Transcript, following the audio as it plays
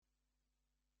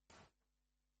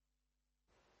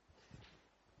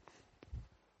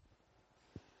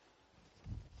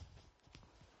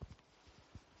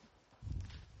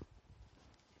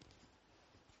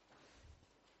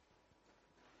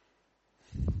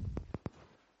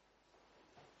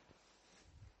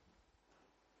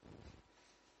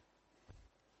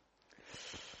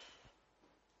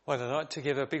Well, I'd like to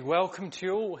give a big welcome to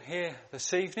you all here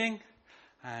this evening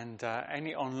and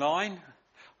any online.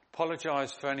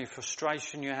 Apologise for any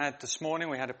frustration you had this morning.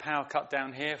 We had a power cut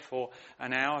down here for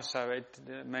an hour, so it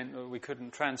meant that we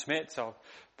couldn't transmit. So I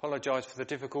apologise for the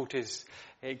difficulties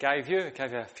it gave you. It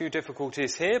gave you a few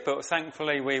difficulties here, but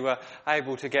thankfully we were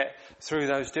able to get through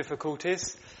those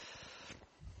difficulties.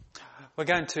 We're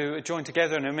going to join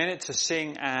together in a minute to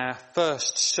sing our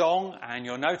first song, and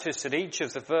you'll notice that each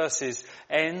of the verses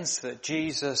ends that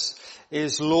Jesus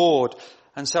is Lord.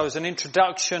 And so as an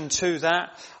introduction to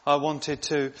that, I wanted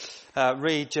to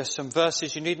read just some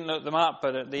verses. You needn't look them up,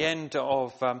 but at the end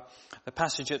of the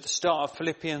passage at the start of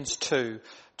Philippians 2,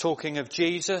 talking of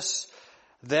Jesus,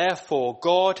 therefore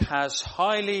God has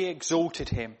highly exalted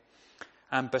him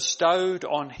and bestowed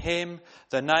on him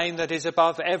the name that is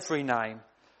above every name,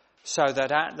 so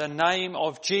that at the name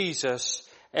of Jesus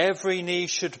every knee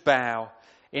should bow,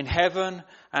 in heaven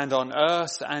and on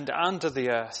earth and under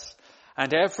the earth,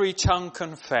 and every tongue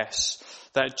confess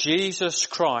that Jesus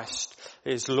Christ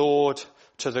is Lord,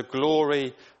 to the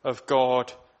glory of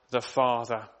God the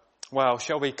Father. Well,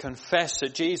 shall we confess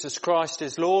that Jesus Christ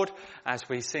is Lord as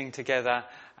we sing together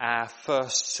our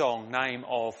first song, Name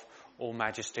of All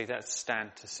Majesty? Let's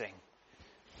stand to sing.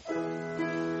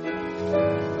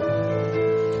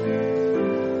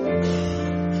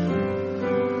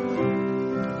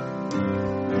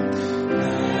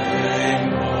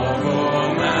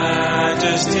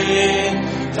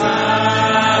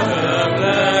 Father,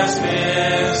 blessed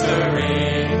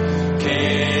mystery,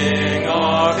 King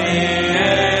of the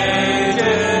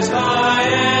ages, by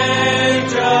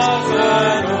angels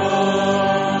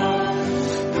adored,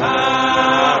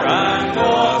 power and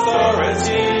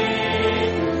authority,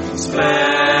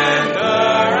 splendor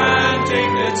and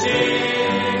dignity,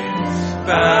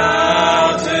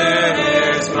 bow to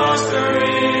his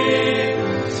mastery.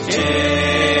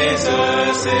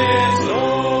 Jesus is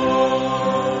Lord,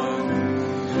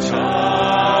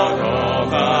 child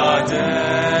of our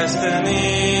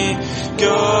destiny,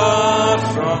 God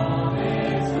from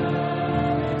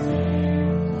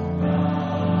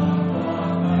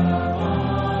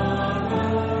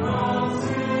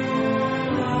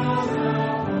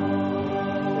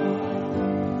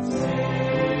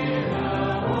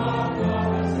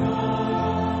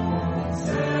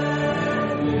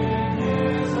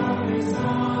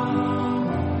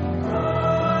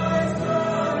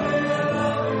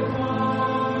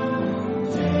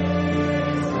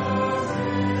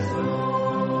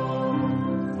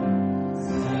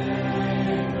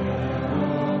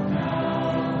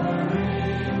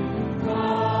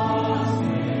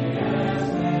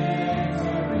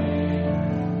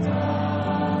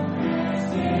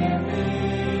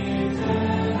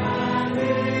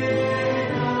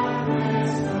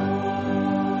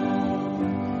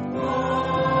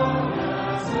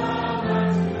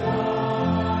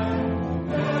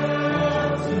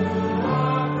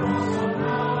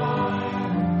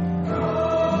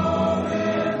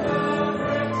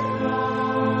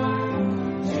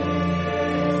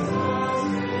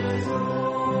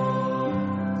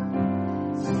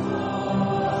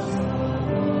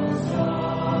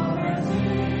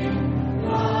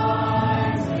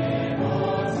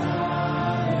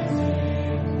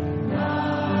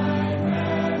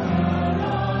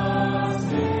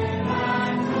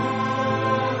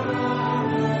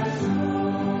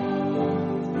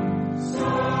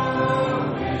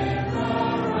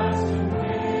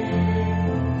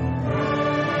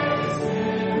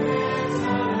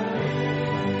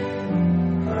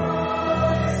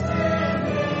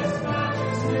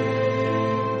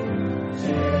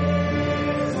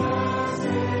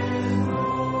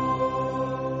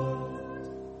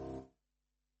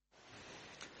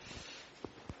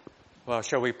Well,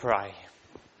 shall we pray?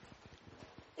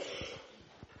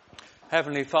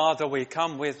 Heavenly Father, we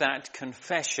come with that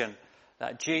confession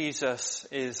that Jesus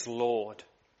is Lord.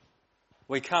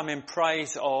 We come in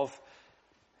praise of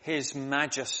his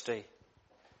majesty,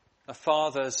 the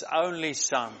Father's only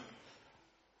Son,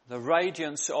 the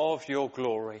radiance of your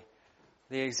glory,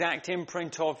 the exact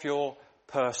imprint of your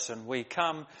person. We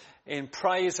come in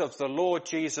praise of the Lord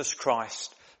Jesus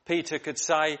Christ. Peter could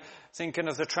say, thinking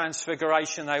of the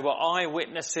transfiguration, they were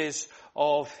eyewitnesses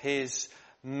of his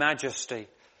majesty.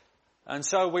 And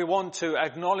so we want to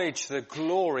acknowledge the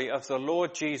glory of the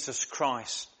Lord Jesus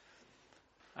Christ.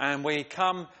 And we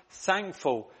come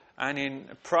thankful and in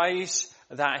praise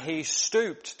that he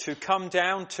stooped to come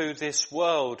down to this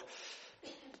world,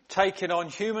 taking on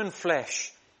human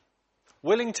flesh,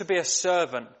 willing to be a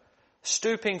servant,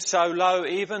 stooping so low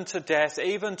even to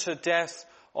death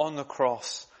on the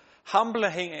cross.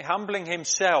 Humbling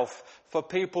himself for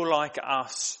people like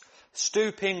us,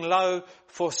 stooping low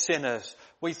for sinners.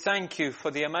 We thank you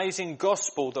for the amazing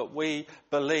gospel that we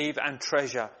believe and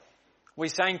treasure. We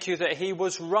thank you that he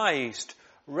was raised,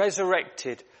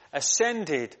 resurrected,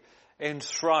 ascended,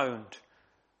 enthroned.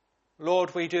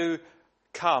 Lord, we do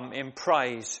come in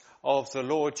praise of the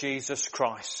Lord Jesus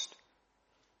Christ.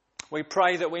 We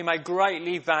pray that we may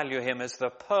greatly value him as the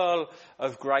pearl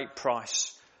of great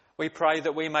price. We pray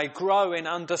that we may grow in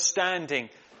understanding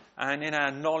and in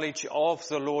our knowledge of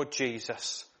the Lord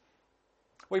Jesus.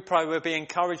 We pray we'll be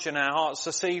encouraged in our hearts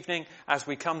this evening as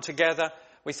we come together.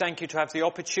 We thank you to have the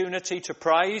opportunity to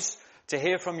praise, to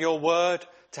hear from your word,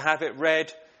 to have it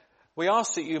read. We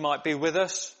ask that you might be with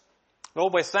us.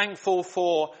 Lord, we're thankful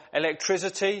for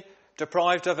electricity.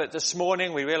 Deprived of it this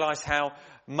morning, we realise how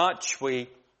much we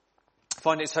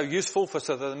find it so useful for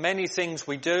so the many things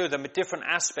we do, the different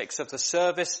aspects of the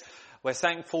service. We're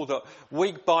thankful that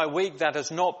week by week that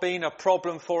has not been a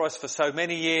problem for us for so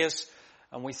many years.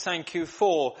 And we thank you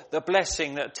for the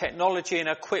blessing that technology and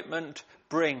equipment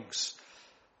brings.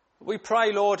 We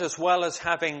pray, Lord, as well as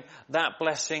having that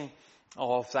blessing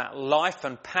of that life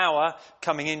and power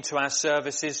coming into our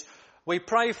services, we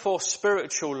pray for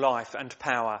spiritual life and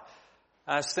power.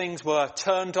 As things were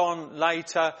turned on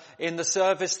later in the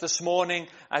service this morning,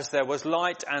 as there was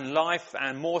light and life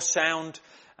and more sound,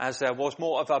 as there was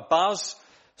more of a buzz.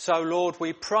 So, Lord,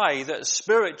 we pray that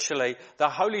spiritually the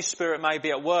Holy Spirit may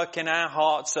be at work in our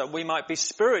hearts, that we might be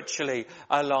spiritually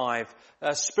alive,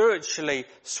 spiritually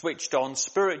switched on,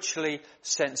 spiritually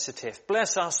sensitive.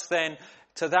 Bless us then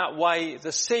to that way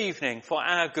this evening for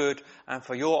our good and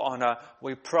for your honour.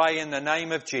 We pray in the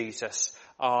name of Jesus.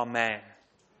 Amen.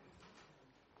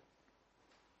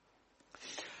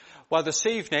 Well, this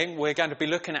evening we're going to be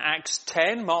looking at Acts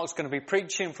 10. Mark's going to be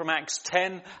preaching from Acts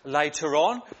 10 later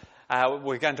on.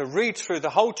 We're going to read through the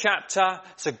whole chapter.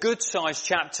 It's a good-sized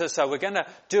chapter, so we're going to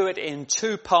do it in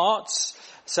two parts.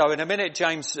 So in a minute,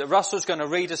 James Russell's going to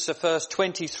read us the first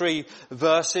 23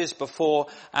 verses before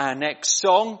our next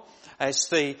song. It's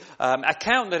the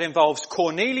account that involves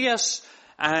Cornelius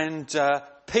and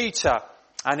Peter.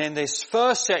 And in this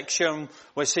first section,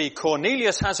 we see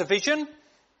Cornelius has a vision.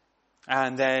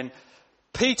 And then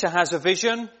Peter has a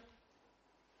vision.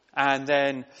 And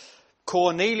then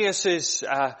Cornelius's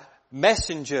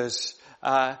messengers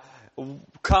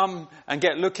come and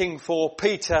get looking for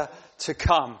Peter to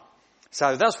come.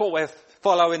 So that's what we're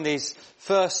following these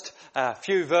first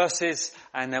few verses,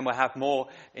 and then we'll have more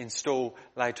in store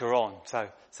later on. So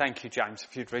thank you, James,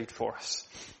 if you'd read for us.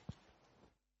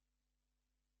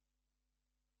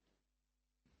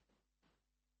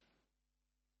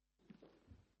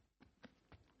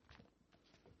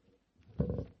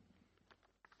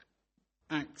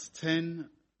 Acts 10,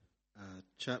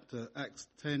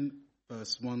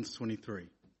 verse 1 to 23.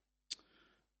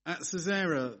 At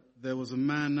Caesarea there was a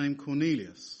man named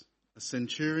Cornelius, a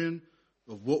centurion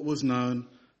of what was known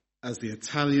as the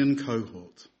Italian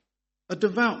cohort, a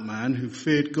devout man who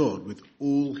feared God with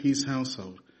all his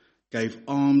household, gave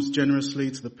alms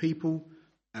generously to the people,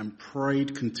 and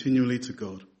prayed continually to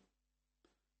God.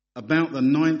 About the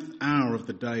 9th hour of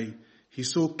the day, he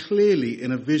saw clearly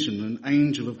in a vision an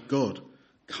angel of God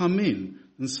come in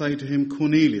and say to him,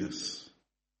 Cornelius.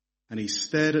 And he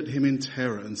stared at him in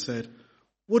terror and said,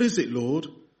 What is it, Lord?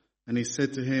 And he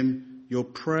said to him, Your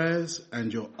prayers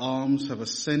and your alms have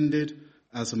ascended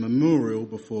as a memorial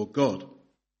before God.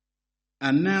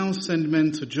 And now send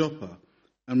men to Joppa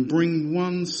and bring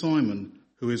one Simon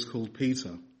who is called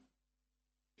Peter.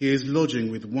 He is lodging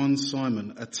with one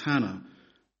Simon, a tanner,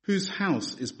 whose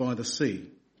house is by the sea.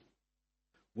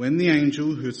 When the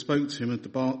angel who had spoke to him had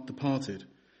departed,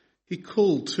 he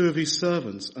called 2 of his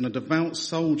servants and a devout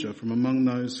soldier from among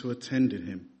those who attended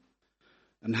him.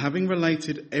 And having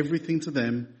related everything to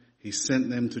them, he sent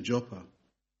them to Joppa.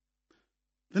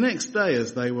 The next day,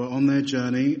 as they were on their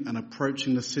journey and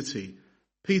approaching the city,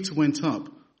 Peter went up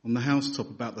on the housetop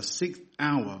about the 6th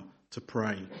hour to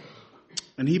pray.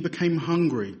 And he became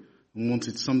hungry and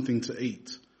wanted something to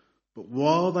eat. But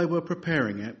while they were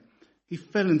preparing it, he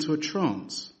fell into a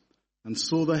trance and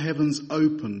saw the heavens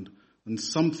opened and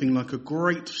something like a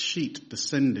great sheet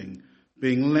descending,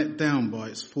 being let down by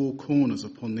its 4 corners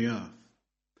upon the earth.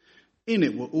 In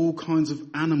it were all kinds of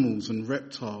animals and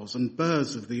reptiles and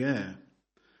birds of the air.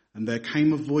 And there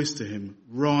came a voice to him,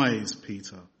 Rise,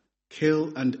 Peter,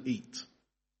 kill and eat.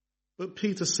 But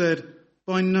Peter said,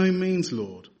 By no means,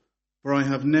 Lord, for I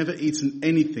have never eaten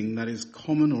anything that is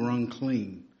common or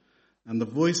unclean. And the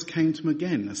voice came to him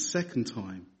again a second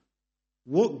time,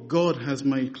 What God has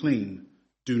made clean,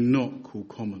 do not call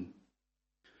common.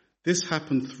 This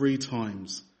happened 3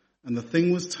 times, and the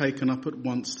thing was taken up at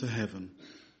once to heaven.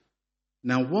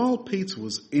 Now while Peter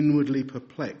was inwardly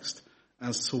perplexed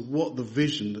as to what the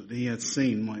vision that he had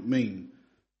seen might mean,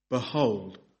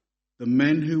 behold, the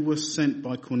men who were sent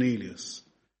by Cornelius,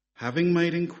 having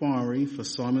made inquiry for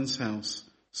Simon's house,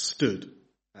 stood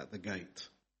at the gate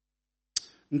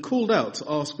and called out to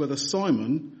ask whether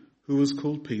Simon, who was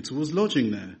called Peter, was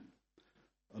lodging there.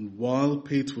 And while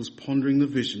Peter was pondering the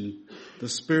vision, the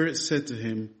Spirit said to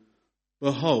him,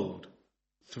 behold,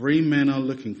 3 men are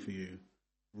looking for you.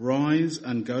 Rise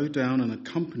and go down and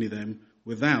accompany them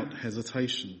without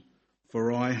hesitation,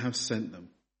 for I have sent them.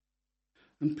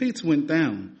 And Peter went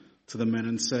down to the men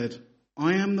and said,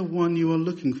 I am the one you are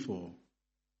looking for.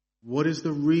 What is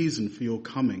the reason for your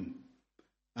coming?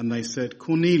 And they said,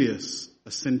 Cornelius,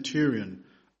 a centurion,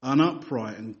 an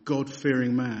upright and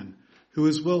God-fearing man, who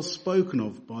is well spoken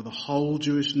of by the whole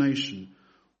Jewish nation,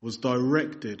 was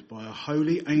directed by a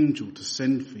holy angel to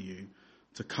send for you,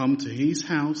 to come to his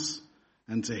house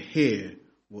and to hear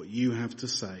what you have to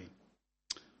say.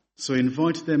 So he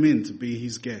invited them in to be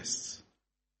his guests.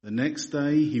 The next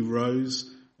day he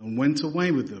rose and went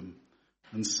away with them,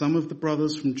 and some of the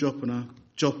brothers from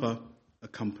Joppa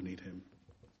accompanied him.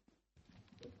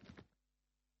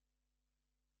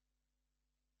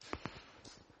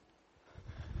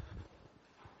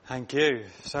 Thank you.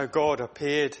 So God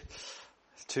appeared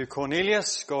to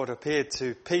Cornelius, God appeared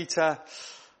to Peter.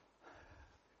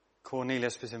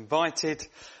 Cornelius was invited,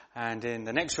 and in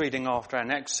the next reading after our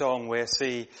next song we'll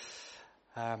see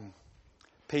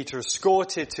Peter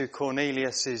escorted to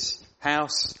Cornelius'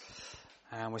 house,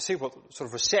 and we'll see what sort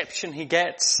of reception he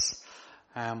gets,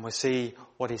 and we'll see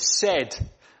what is said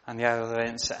and the other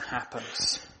events that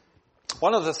happens.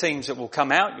 One of the things that will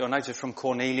come out, you'll notice from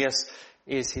Cornelius,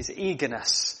 is his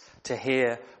eagerness to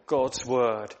hear God's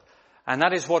word. And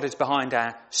that is what is behind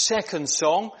our second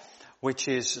song, which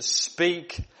is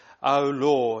Speak, O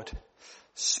Lord.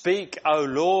 Speak, O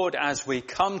Lord, as we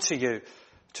come to you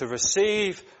to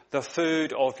receive the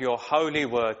food of your holy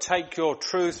word. Take your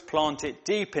truth, plant it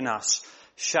deep in us,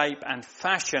 shape and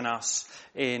fashion us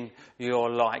in your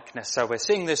likeness. So we're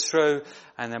seeing this through,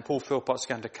 and then Paul Philpott's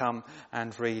going to come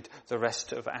and read the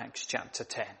rest of Acts chapter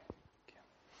 10.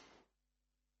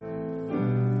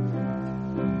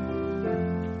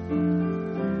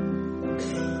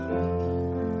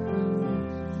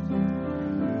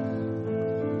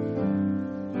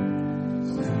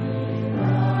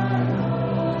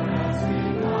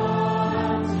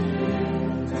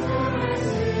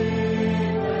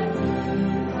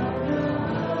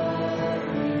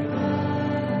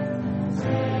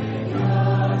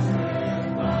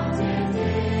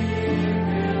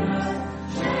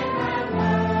 Shake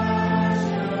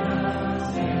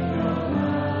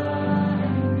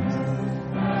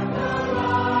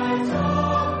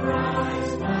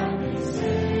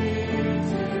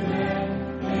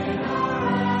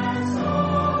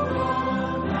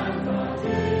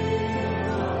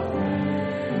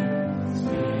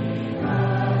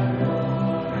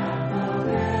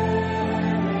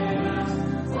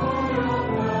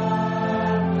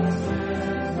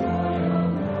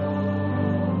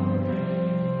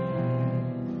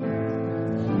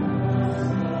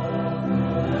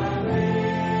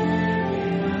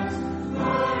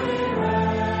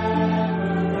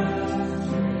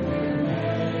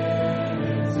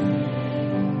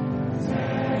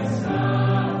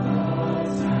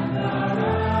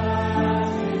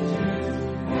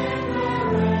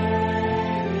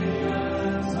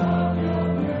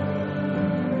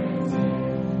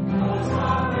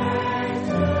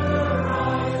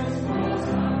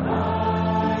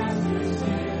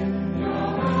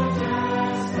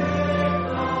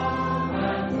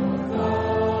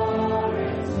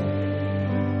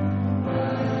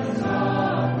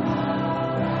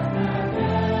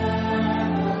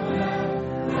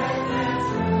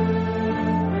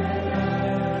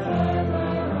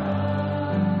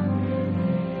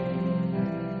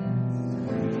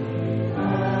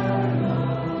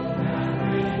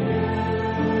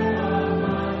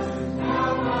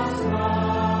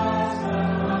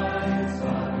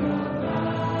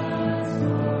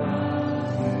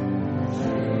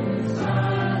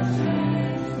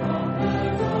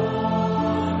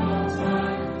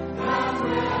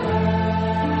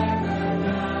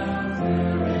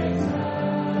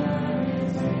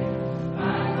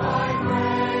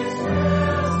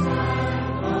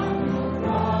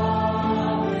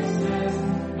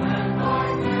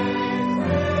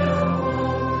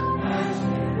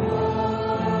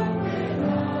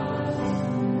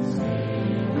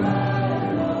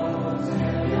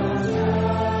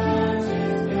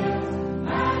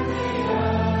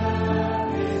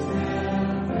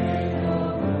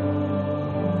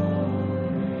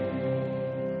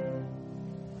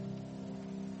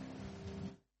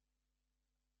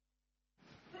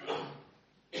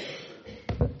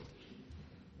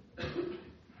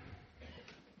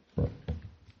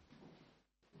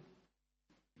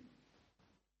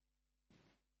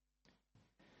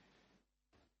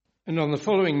And on the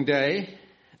following day,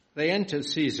 they entered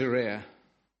Caesarea.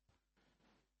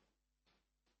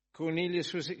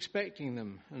 Cornelius was expecting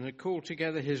them and had called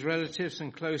together his relatives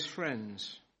and close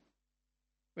friends.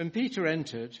 When Peter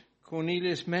entered,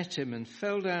 Cornelius met him and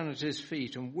fell down at his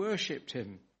feet and worshipped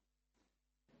him.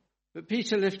 But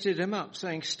Peter lifted him up,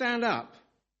 saying, "Stand up,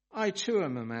 I too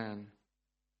am a man."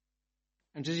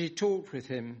 And as he talked with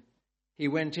him, he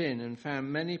went in and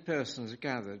found many persons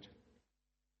gathered.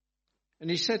 And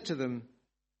he said to them,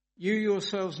 "You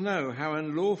yourselves know how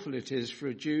unlawful it is for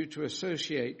a Jew to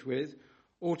associate with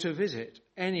or to visit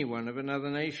anyone of another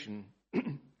nation.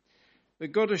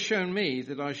 But God has shown me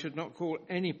that I should not call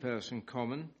any person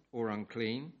common or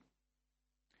unclean.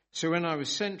 So when I was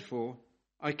sent for,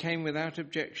 I came without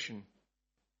objection.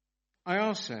 I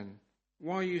asked them,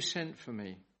 'Why you sent for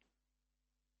me?'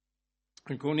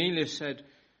 And Cornelius said,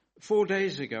 4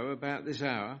 days ago, about this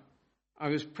hour, I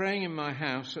was praying in my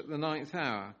house at the 9th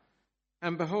hour,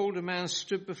 and behold, a man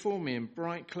stood before me in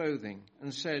bright clothing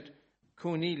and said,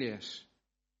 'Cornelius,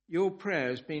 your prayer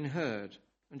has been heard,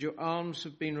 and your alms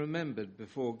have been remembered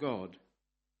before God.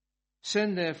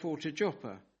 Send therefore to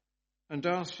Joppa, and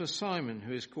ask for Simon,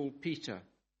 who is called Peter.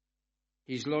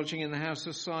 He's lodging in the house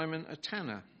of Simon, a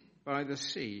tanner, by the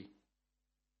sea.'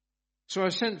 So I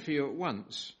sent for you at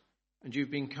once, and you've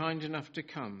been kind enough to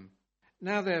come.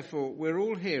 Now therefore, we're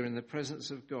all here in the presence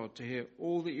of God to hear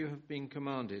all that you have been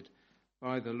commanded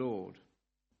by the Lord."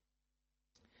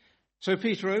 So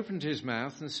Peter opened his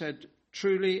mouth and said,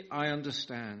 "Truly I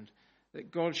understand that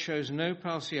God shows no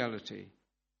partiality,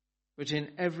 but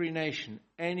in every nation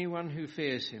anyone who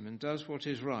fears him and does what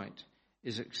is right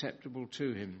is acceptable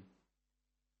to him.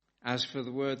 As for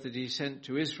the word that he sent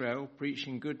to Israel,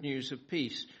 preaching good news of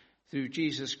peace through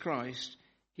Jesus Christ,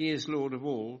 he is Lord of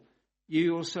all, you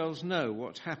yourselves know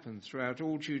what happened throughout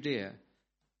all Judea,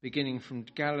 beginning from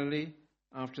Galilee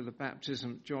after the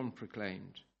baptism John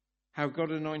proclaimed, how God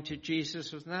anointed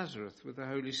Jesus of Nazareth with the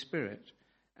Holy Spirit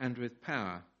and with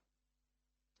power.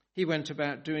 He went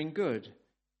about doing good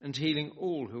and healing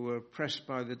all who were oppressed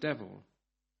by the devil,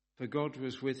 for God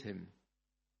was with him.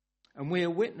 And we are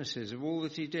witnesses of all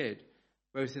that he did,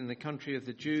 both in the country of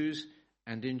the Jews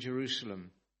and in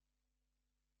Jerusalem.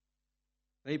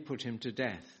 They put him to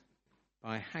death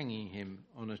by hanging him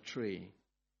on a tree.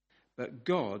 But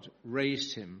God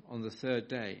raised him on the 3rd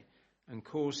day and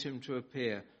caused him to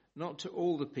appear not to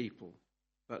all the people,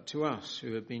 but to us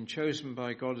who have been chosen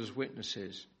by God as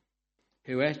witnesses,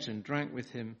 who ate and drank with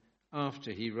him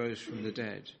after he rose from the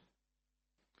dead.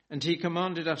 And he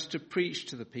commanded us to preach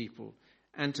to the people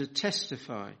and to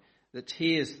testify that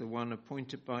he is the one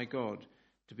appointed by God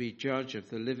to be judge of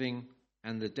the living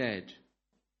and the dead.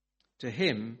 To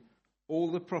him all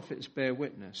the prophets bear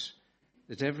witness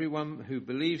that everyone who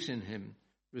believes in him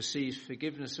receives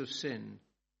forgiveness of sin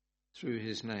through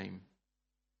his name."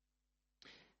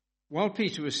 While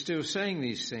Peter was still saying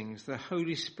these things, the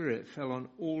Holy Spirit fell on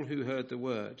all who heard the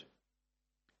word.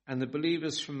 And the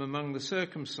believers from among the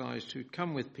circumcised who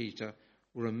come with Peter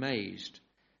were amazed,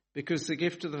 because the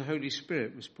gift of the Holy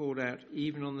Spirit was poured out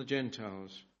even on the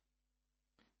Gentiles.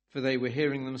 For they were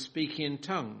hearing them speaking in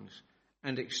tongues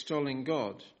and extolling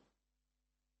God.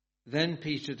 Then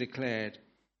Peter declared,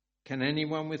 "Can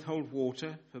anyone withhold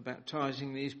water for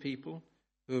baptizing these people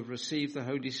who have received the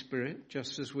Holy Spirit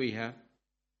just as we have?"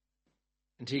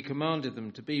 And he commanded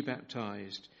them to be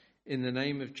baptized in the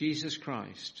name of Jesus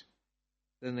Christ.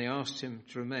 Then they asked him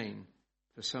to remain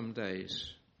for some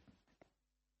days.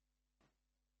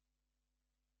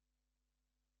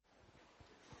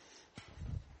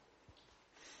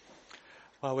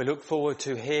 Well, we look forward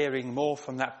to hearing more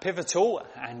from that pivotal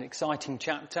and exciting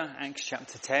chapter, Acts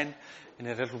chapter 10, in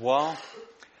a little while.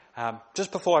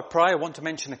 Just before I pray, I want to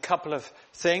mention a couple of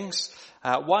things.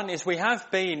 One is we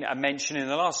have been mentioning in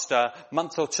the last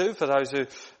month or two, for those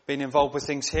who've been involved with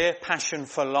things here, Passion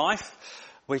for Life,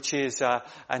 which is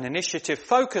an initiative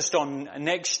focused on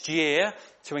next year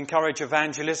to encourage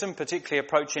evangelism, particularly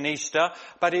approaching Easter,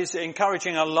 but is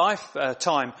encouraging a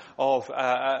lifetime of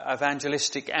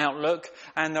evangelistic outlook.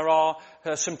 And there are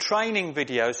some training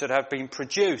videos that have been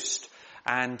produced,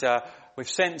 and we've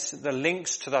sent the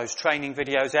links to those training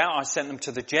videos out. I sent them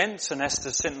to the gents and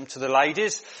Esther sent them to the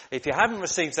ladies. If you haven't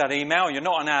received that email, you're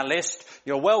not on our list,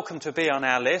 you're welcome to be on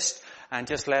our list and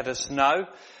just let us know.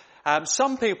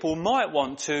 Some people might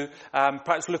want to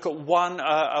perhaps look at one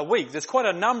a week. There's quite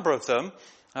a number of them,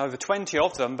 over 20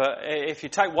 of them, but if you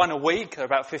take one a week,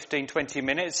 about 15, 20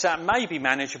 minutes, that may be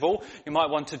manageable. You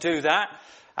might want to do that.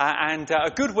 And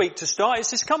a good week to start is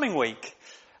this coming week.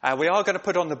 We are going to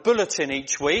put on the bulletin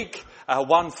each week,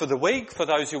 one for the week, for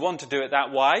those who want to do it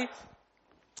that way.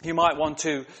 you might want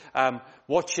to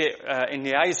watch it in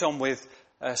liaison with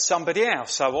somebody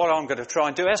else. So what I'm going to try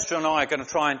and do, Esther and I are going to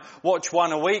try and watch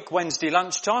one a week, Wednesday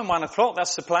lunchtime, 1:00,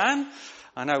 that's the plan.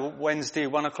 I know Wednesday,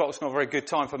 1:00 is not a very good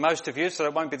time for most of you, so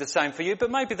it won't be the same for you,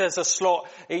 but maybe there's a slot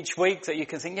each week that you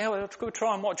can think, yeah, we'll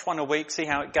try and watch one a week, see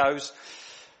how it goes.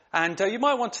 And you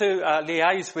might want to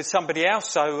liaise with somebody else.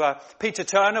 So Peter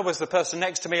Turner was the person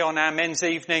next to me on our men's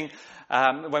evening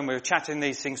when we were chatting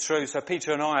these things through. So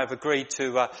Peter and I have agreed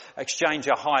to exchange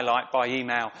a highlight by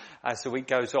email as the week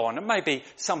goes on. And maybe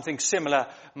something similar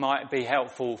might be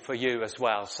helpful for you as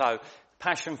well. So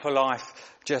Passion for Life,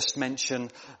 just mention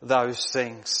those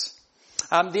things.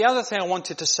 The other thing I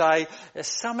wanted to say is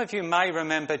some of you may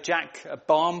remember Jack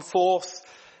Barmforth.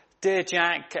 Dear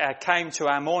Jack came to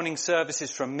our morning services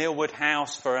from Millwood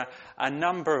House for a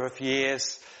number of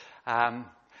years.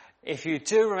 If you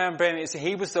do remember him,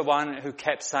 he was the one who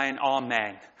kept saying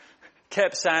amen.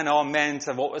 Kept saying amen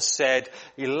to what was said.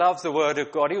 He loved the word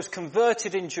of God. He was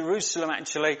converted in Jerusalem,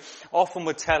 actually. Often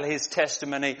would tell his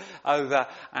testimony over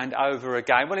and over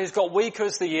again. Well, he's got weaker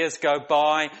as the years go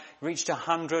by. Reached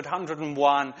 100,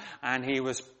 101, and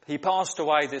he passed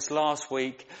away this last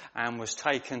week and was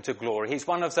taken to glory. He's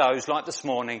one of those, like this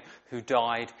morning, who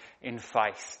died in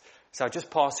faith. So just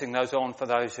passing those on for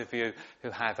those of you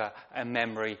who have a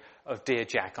memory of dear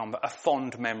Jack, a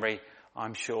fond memory,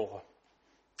 I'm sure.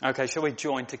 Okay, shall we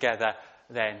join together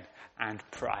then and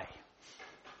pray?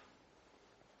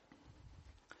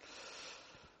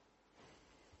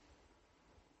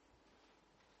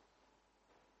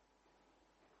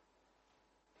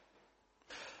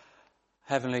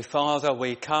 Heavenly Father,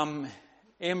 we come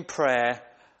in prayer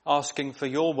asking for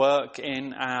your work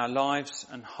in our lives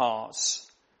and hearts.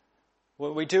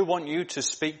 We do want you to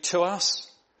speak to us,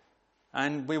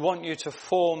 and we want you to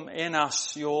form in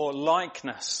us your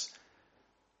likeness.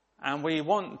 And we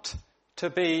want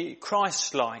to be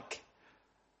Christ-like.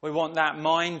 We want that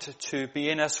mind to be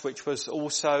in us which was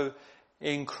also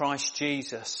in Christ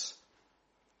Jesus.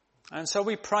 And so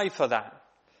we pray for that.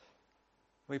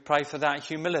 We pray for that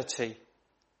humility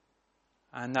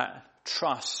and that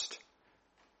trust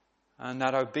and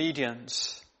that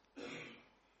obedience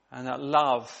and that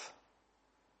love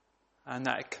and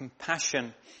that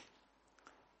compassion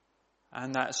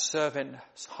and that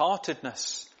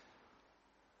servant-heartedness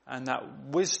and that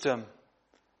wisdom,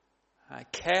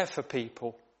 that care for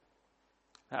people,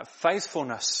 that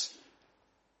faithfulness,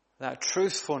 that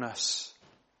truthfulness.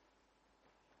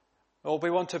 Lord,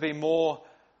 we want to be more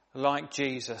like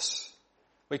Jesus.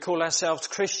 We call ourselves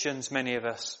Christians, many of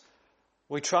us.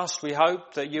 We trust, we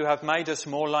hope that you have made us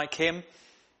more like him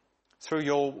through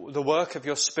the work of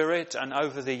your Spirit and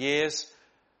over the years.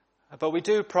 But we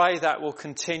do pray that will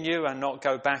continue and not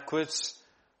go backwards.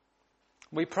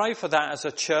 We pray for that as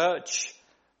a church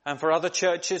and for other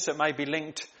churches that may be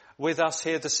linked with us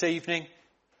here this evening.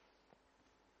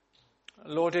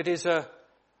 Lord, it is a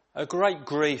great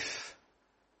grief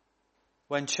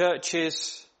when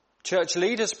churches, church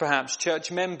leaders perhaps,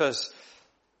 church members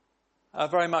are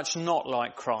very much not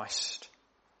like Christ.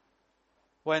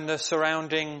 When the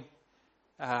surrounding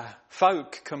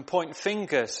folk can point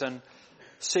fingers and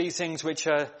see things which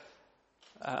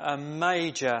are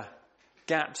major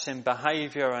gaps in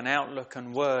behaviour and outlook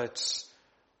and words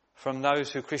from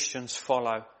those who Christians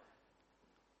follow.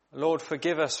 Lord,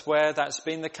 forgive us where that's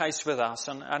been the case with us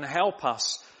and help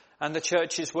us and the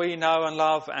churches we know and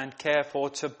love and care for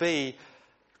to be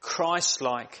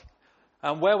Christ-like.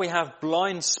 And where we have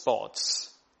blind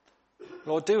spots,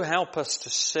 Lord, do help us to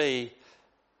see,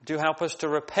 do help us to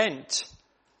repent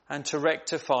and to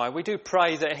rectify. We do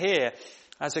pray that here,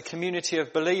 as a community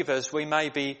of believers, we may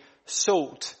be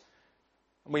salt,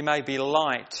 we may be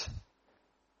light.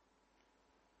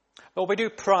 Lord, we do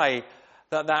pray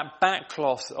that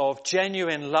backcloth of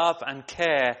genuine love and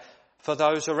care for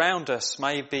those around us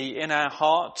may be in our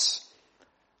hearts.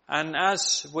 And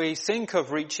as we think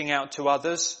of reaching out to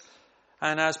others,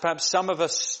 and as perhaps some of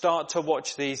us start to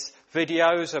watch these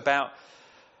videos about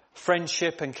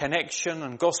friendship and connection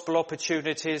and gospel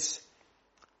opportunities,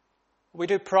 we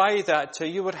do pray that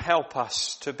you would help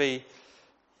us to be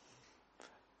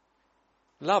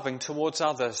loving towards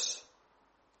others,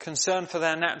 concerned for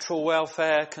their natural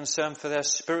welfare, concerned for their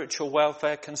spiritual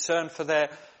welfare, concerned for their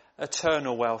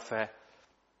eternal welfare.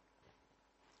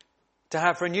 To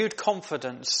have renewed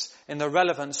confidence in the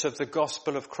relevance of the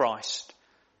gospel of Christ.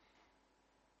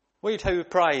 We do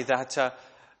pray that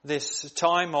this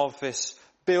time of this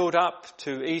build-up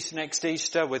to next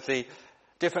Easter with the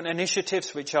different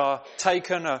initiatives which are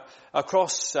taken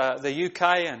across the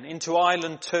UK and into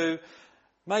Ireland too,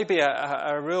 may be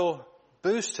a real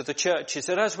boost to the churches,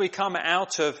 that as we come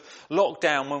out of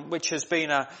lockdown, which has been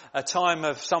a time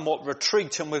of somewhat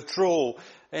retreat and withdrawal,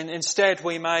 and instead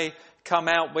we may come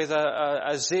out with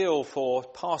a zeal for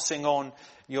passing on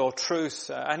your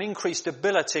truth, an increased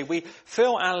ability. We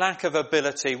feel our lack of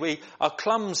ability. We are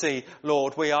clumsy,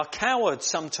 Lord. We are cowards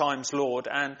sometimes, Lord,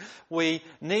 and we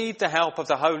need the help of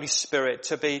the Holy Spirit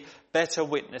to be better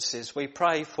witnesses. We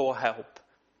pray for help.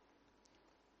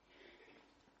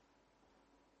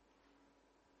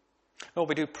 Lord,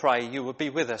 we do pray you will be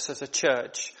with us as a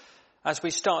church as we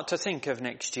start to think of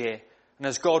next year. And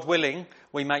as God willing,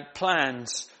 we make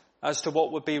plans as to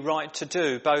what would be right to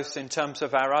do, both in terms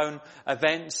of our own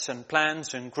events and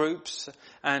plans and groups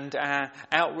and our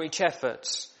outreach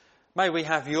efforts. May we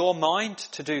have your mind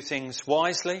to do things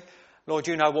wisely. Lord,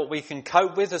 you know what we can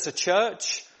cope with as a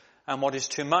church and what is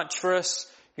too much for us.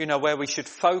 You know where we should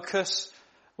focus.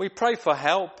 We pray for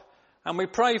help, and we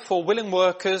pray for willing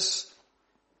workers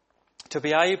to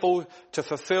be able to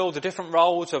fulfill the different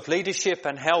roles of leadership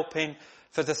and helping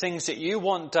for the things that you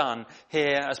want done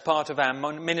here as part of our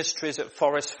ministries at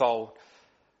Forest Fold.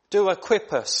 Do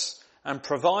equip us and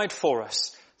provide for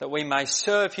us that we may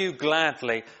serve you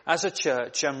gladly as a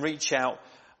church and reach out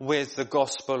with the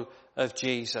gospel of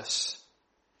Jesus.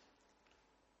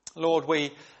 Lord,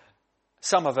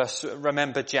 some of us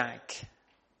remember Jack.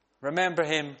 Remember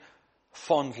him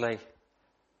fondly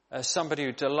as somebody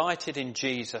who delighted in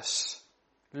Jesus,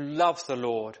 who loved the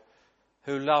Lord,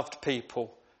 who loved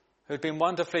people, who'd been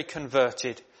wonderfully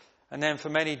converted, and then for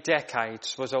many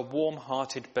decades was a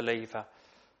warm-hearted believer.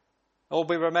 Or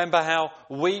we remember how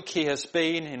weak he has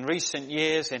been in recent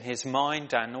years in his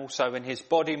mind and also in his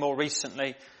body more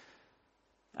recently.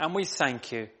 And we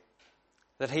thank you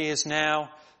that he is now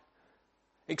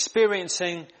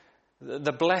experiencing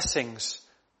the blessings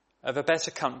of a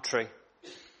better country,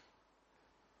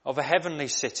 of a heavenly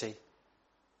city,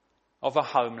 of a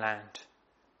homeland.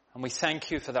 And we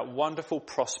thank you for that wonderful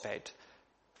prospect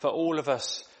for all of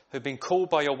us who've been called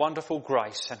by your wonderful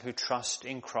grace and who trust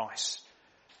in Christ.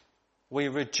 We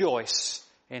rejoice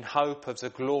in hope of the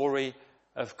glory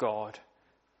of God.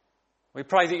 We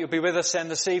pray that you'll be with us then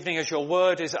this evening as your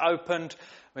word is opened.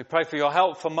 We pray for your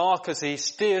help for Mark as he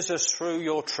steers us through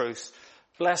your truth.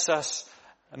 Bless us,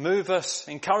 move us,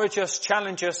 encourage us,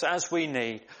 challenge us as we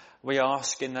need. We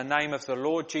ask in the name of the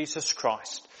Lord Jesus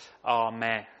Christ.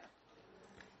 Amen.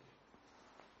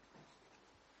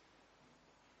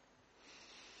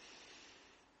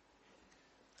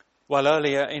 Well,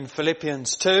 earlier in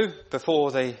Philippians 2,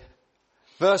 before the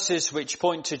verses which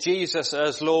point to Jesus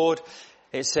as Lord,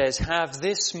 it says, have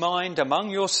this mind among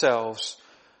yourselves,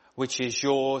 which is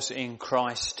yours in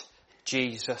Christ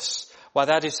Jesus. Well,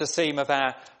 that is the theme of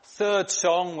our third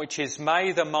song, which is,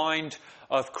 may the mind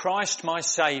of Christ my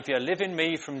Saviour live in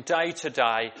me from day to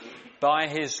day, by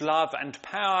his love and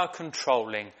power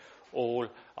controlling all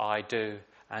I do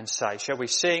and say. Shall we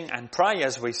sing and pray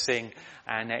as we sing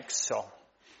our next song?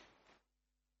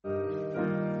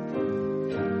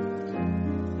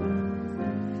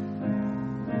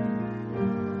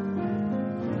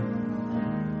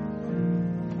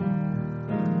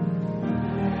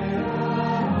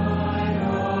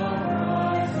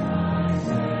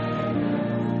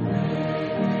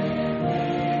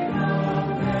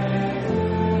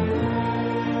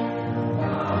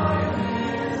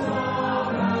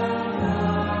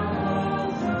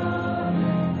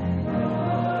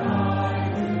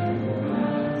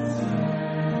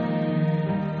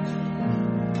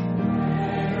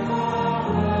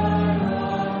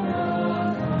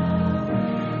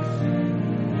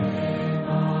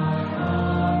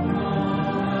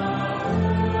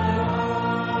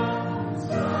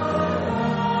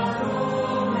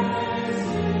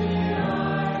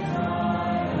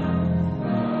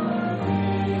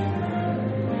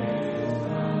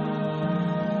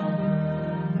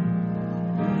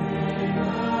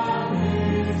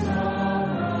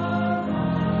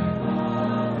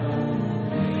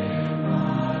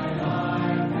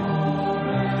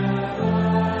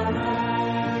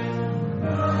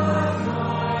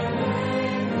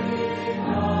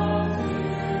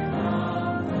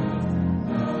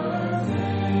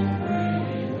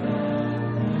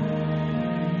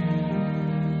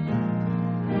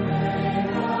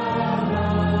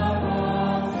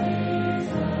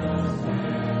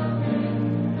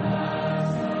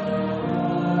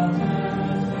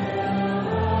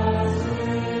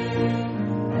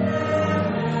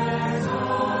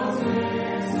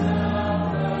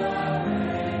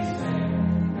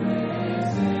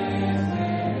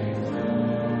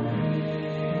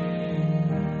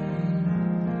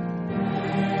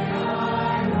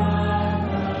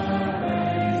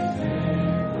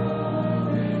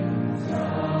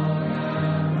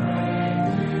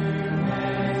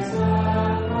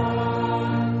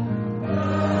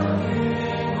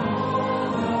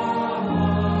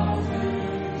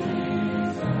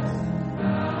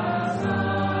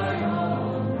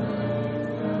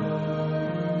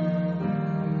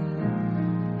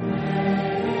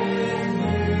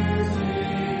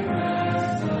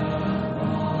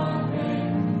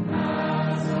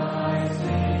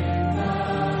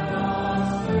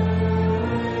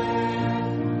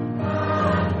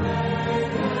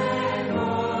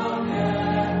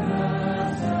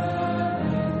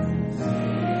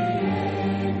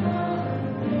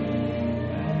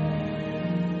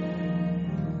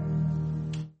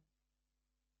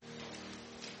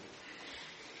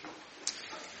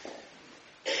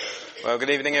 Well,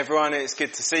 good evening everyone. It's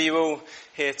good to see you all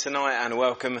here tonight, and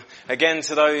welcome again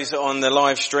to those on the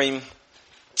live stream.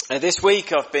 This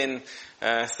week I've been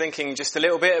thinking just a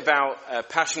little bit about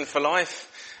Passion for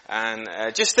Life, and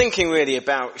just thinking really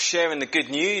about sharing the good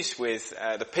news with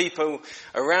the people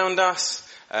around us,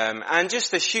 and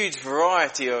just the huge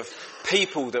variety of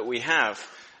people that we have.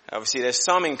 Obviously there's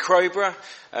some in Crowborough,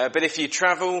 but if you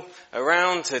travel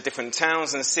around to different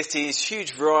towns and cities,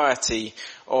 huge variety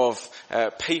of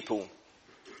people.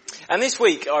 And this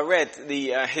week I read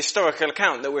the historical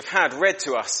account that we've had read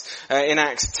to us in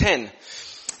Acts 10.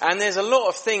 And there's a lot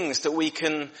of things that we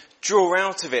can draw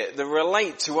out of it that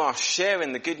relate to us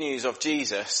sharing the good news of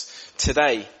Jesus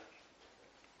today.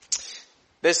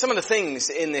 There's some of the things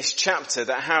in this chapter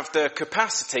that have the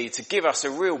capacity to give us a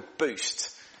real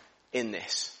boost in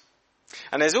this.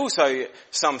 And there's also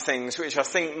some things which I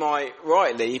think might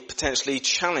rightly potentially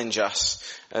challenge us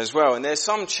as well. And there's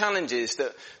some challenges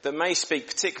that may speak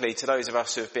particularly to those of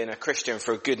us who have been a Christian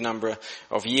for a good number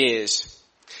of years.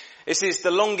 This is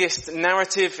the longest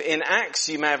narrative in Acts.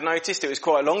 You may have noticed it was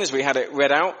quite long as we had it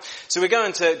read out. So we're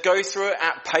going to go through it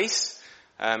at pace,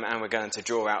 and we're going to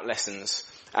draw out lessons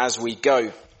as we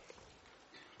go.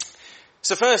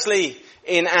 So firstly,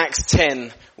 in Acts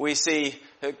 10, we see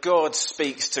that God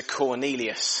speaks to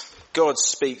Cornelius. God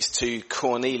speaks to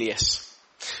Cornelius.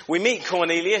 We meet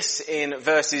Cornelius in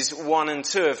verses 1 and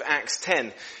 2 of Acts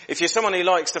 10. If you're someone who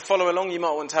likes to follow along, you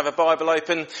might want to have a Bible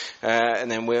open, and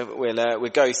then we'll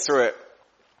go through it.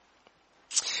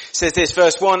 It says this,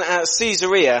 verse 1, at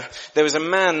Caesarea there was a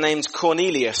man named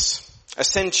Cornelius, a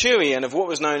centurion of what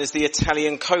was known as the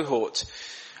Italian cohort,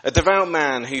 a devout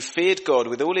man who feared God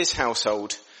with all his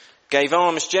household, gave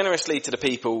alms generously to the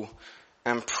people,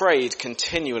 and prayed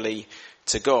continually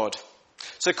to God.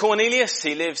 So Cornelius,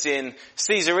 he lives in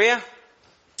Caesarea,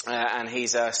 and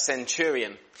he's a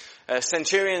centurion.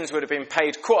 Centurions would have been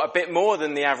paid quite a bit more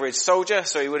than the average soldier,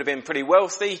 so he would have been pretty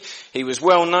wealthy. He was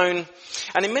well known,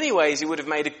 and in many ways he would have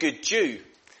made a good Jew.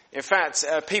 In fact,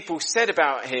 people said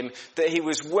about him that he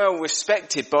was well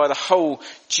respected by the whole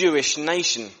Jewish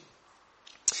nation.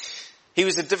 He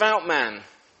was a devout man,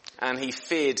 and he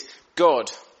feared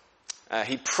God.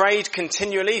 He prayed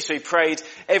continually, so he prayed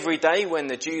every day when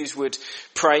the Jews would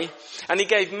pray, and he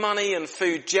gave money and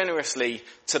food generously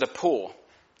to the poor.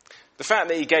 The fact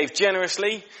that he gave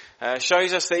generously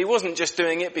shows us that he wasn't just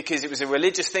doing it because it was a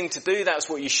religious thing to do, that's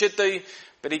what you should do,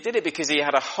 but he did it because he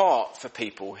had a heart for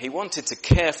people. He wanted to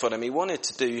care for them, he wanted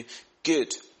to do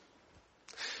good.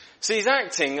 So he's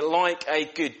acting like a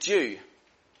good Jew,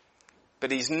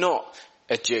 but he's not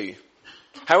a Jew.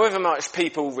 However much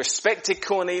people respected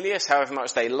Cornelius, however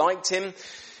much they liked him,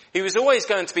 he was always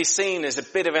going to be seen as a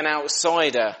bit of an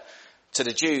outsider to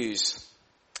the Jews.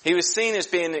 He was seen as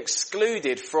being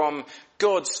excluded from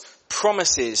God's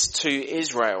promises to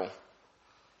Israel.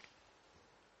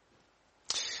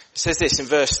 It says this in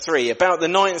verse 3, about the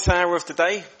 9th hour of the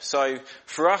day, so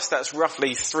for us that's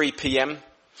roughly 3 p.m,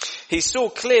 he saw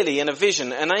clearly in a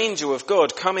vision an angel of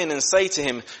God come in and say to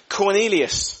him,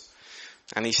 Cornelius.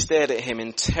 And he stared at him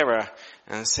in terror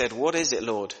and said, what is it,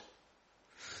 Lord?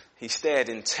 He stared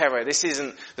in terror. This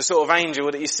isn't the sort of angel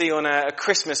that you see on a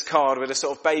Christmas card with a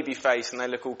sort of baby face and they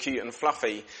look all cute and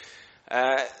fluffy.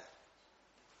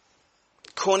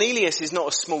 Cornelius is not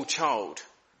a small child.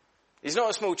 He's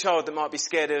not a small child that might be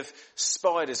scared of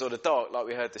spiders or the dark like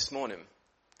we heard this morning.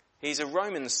 He's a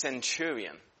Roman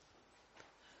centurion.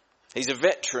 He's a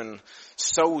veteran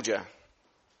soldier.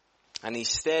 And he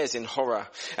stares in horror.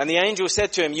 And the angel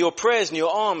said to him, your prayers and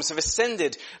your alms have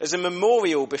ascended as a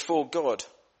memorial before God.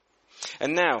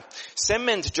 And now, send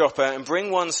men to Joppa and bring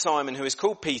one Simon who is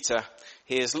called Peter.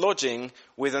 He is lodging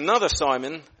with another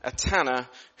Simon, a tanner,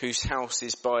 whose house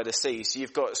is by the sea. So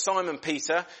you've got Simon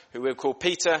Peter, who we'll call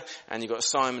Peter, and you've got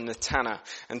Simon the tanner.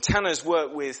 And tanners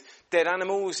work with dead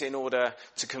animals in order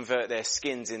to convert their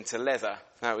skins into leather.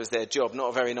 That was their job. Not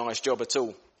a very nice job at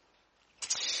all.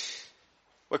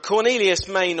 Well, Cornelius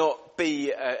may not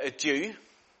be a Jew,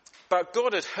 but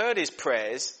God had heard his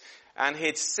prayers and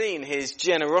he'd seen his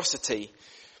generosity.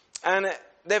 And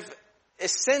they've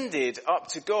ascended up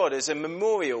to God as a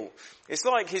memorial. It's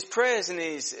like his prayers and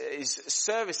his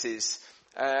services,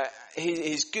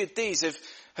 his good deeds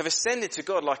have ascended to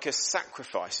God like a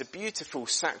sacrifice, a beautiful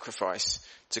sacrifice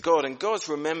to God. And God's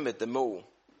remembered them all.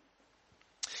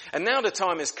 And now the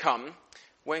time has come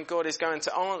when God is going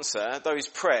to answer those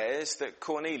prayers that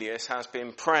Cornelius has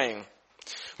been praying.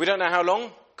 We don't know how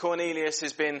long Cornelius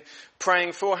has been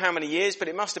praying for, how many years, but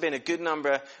it must have been a good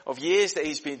number of years that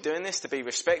he's been doing this to be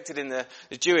respected in the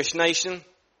Jewish nation.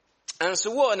 And so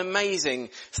what an amazing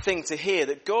thing to hear,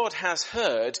 that God has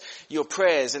heard your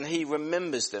prayers and he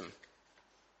remembers them.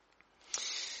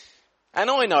 And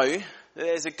I know that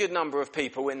there's a good number of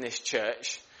people in this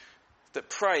church that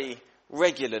pray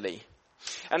regularly.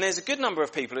 And there's a good number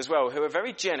of people as well who are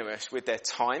very generous with their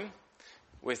time,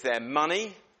 with their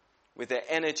money, with their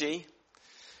energy.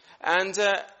 And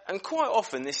quite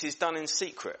often this is done in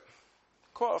secret.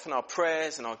 Quite often our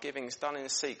prayers and our giving is done in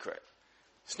secret.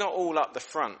 It's not all up the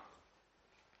front.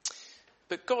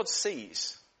 But God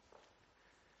sees.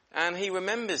 And he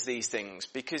remembers these things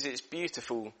because it's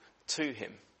beautiful to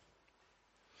him.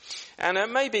 And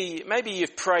maybe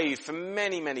you've prayed for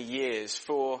many, many years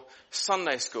for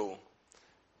Sunday school,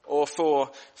 or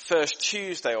for First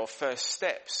Tuesday, or First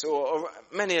Steps, or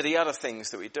many of the other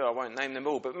things that we do. I won't name them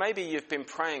all, but maybe you've been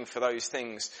praying for those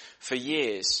things for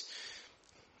years.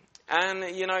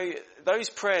 And, you know, those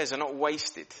prayers are not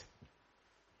wasted.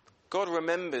 God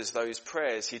remembers those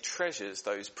prayers. He treasures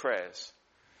those prayers.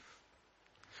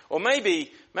 Or maybe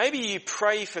you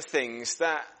pray for things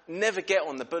that never get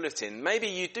on the bulletin. Maybe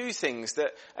you do things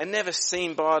that are never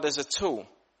seen by others at all.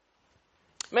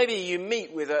 Maybe you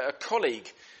meet with a colleague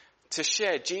to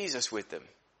share Jesus with them,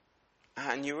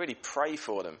 and you really pray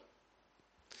for them.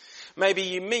 Maybe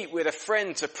you meet with a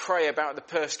friend to pray about the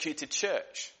persecuted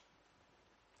church.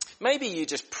 Maybe you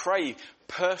just pray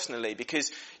personally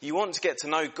because you want to get to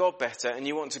know God better and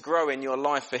you want to grow in your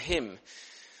life for him.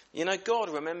 You know, God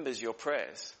remembers your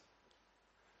prayers.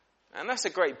 And that's a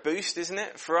great boost, isn't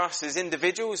it, for us as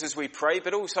individuals as we pray,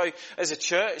 but also as a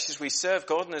church as we serve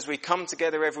God and as we come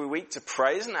together every week to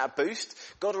pray. Isn't that a boost?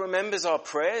 God remembers our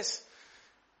prayers.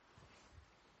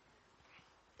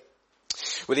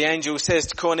 Well, the angel says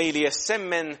to Cornelius, send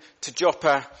men to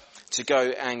Joppa to go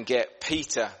and get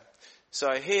Peter.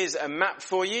 So here's a map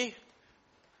for you.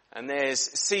 And there's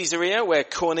Caesarea, where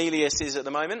Cornelius is at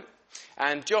the moment.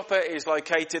 And Joppa is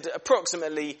located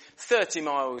approximately 30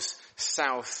 miles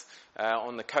south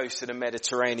on the coast of the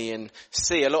Mediterranean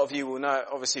Sea. A lot of you will know,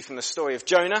 obviously, from the story of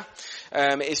Jonah.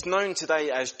 It's known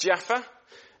today as Jaffa,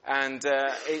 and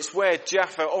it's where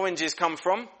Jaffa oranges come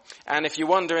from. And if you're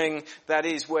wondering, that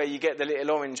is where you get the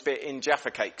little orange bit in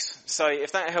Jaffa cakes. So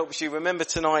if that helps you remember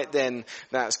tonight, then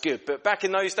that's good. But back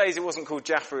in those days, it wasn't called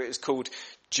Jaffa, it was called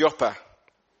Joppa.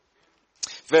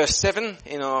 Verse 7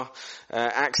 in our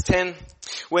Acts 10.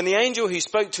 When the angel who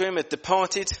spoke to him had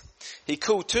departed, he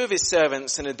called two of his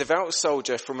servants and a devout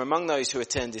soldier from among those who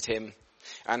attended him.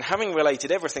 And having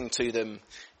related everything to them,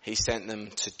 he sent them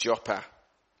to Joppa.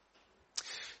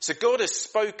 So God has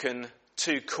spoken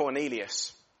to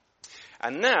Cornelius.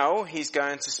 And now he's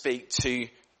going to speak to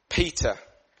Peter.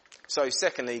 So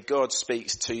secondly, God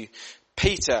speaks to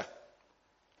Peter.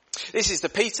 This is the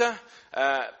Peter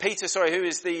who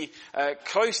is the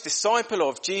close disciple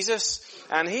of Jesus,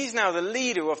 and he's now the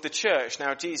leader of the church.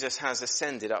 Now Jesus has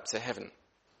ascended up to heaven.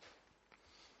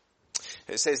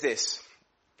 It says this,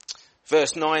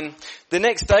 verse 9, the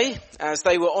next day, as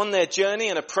they were on their journey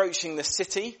and approaching the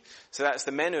city, so that's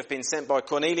the men who have been sent by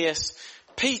Cornelius,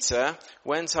 Peter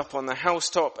went up on the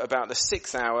housetop about the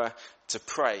 6th hour to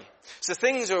pray. So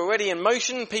things are already in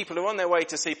motion. People are on their way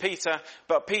to see Peter,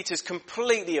 but Peter's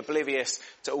completely oblivious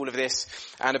to all of this.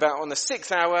 And about on the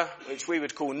 6th hour, which we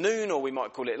would call noon, or we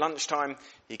might call it lunchtime,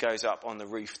 he goes up on the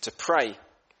roof to pray.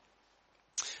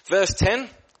 Verse 10,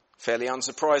 fairly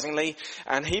unsurprisingly,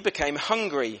 and he became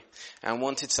hungry and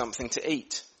wanted something to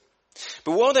eat.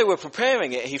 But while they were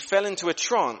preparing it, he fell into a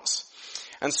trance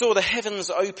and saw the heavens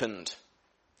opened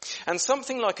and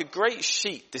something like a great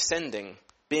sheet descending,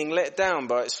 being let down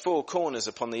by its four corners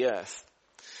upon the earth.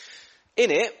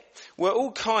 In it were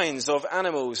all kinds of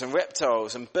animals and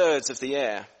reptiles and birds of the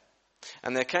air.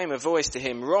 And there came a voice to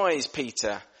him, rise,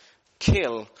 Peter,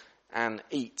 kill and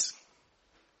eat.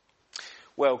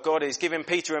 Well, God is giving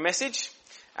Peter a message,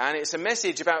 and it's a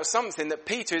message about something that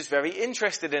Peter is very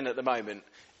interested in at the moment,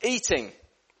 eating.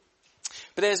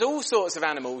 But there's all sorts of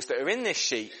animals that are in this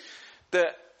sheet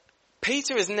that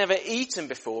Peter has never eaten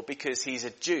before because he's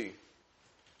a Jew.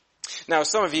 Now,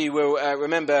 some of you will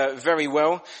remember very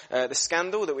well the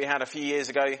scandal that we had a few years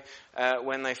ago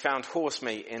when they found horse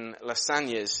meat in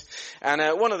lasagnas. And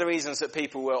one of the reasons that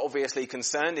people were obviously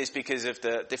concerned is because of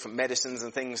the different medicines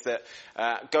and things that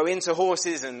go into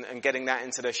horses, and getting that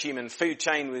into the human food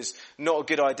chain was not a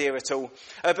good idea at all.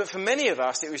 But for many of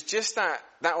us, it was just that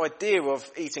idea of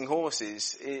eating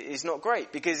horses is not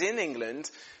great, because in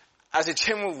England, as a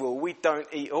general rule, we don't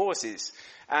eat horses.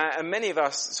 And many of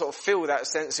us sort of feel that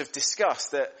sense of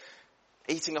disgust that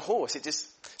eating a horse, it just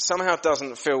somehow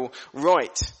doesn't feel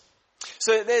right.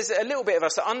 So there's a little bit of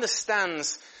us that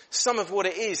understands some of what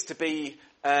it is to be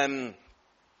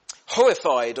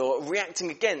horrified or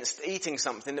reacting against eating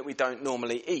something that we don't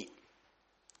normally eat.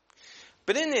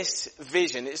 But in this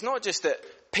vision, it's not just that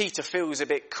Peter feels a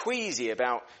bit queasy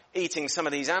about eating some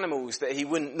of these animals that he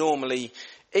wouldn't normally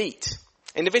eat.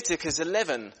 In Leviticus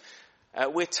 11,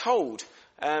 we're told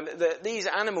that these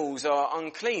animals are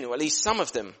unclean, or at least some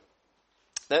of them.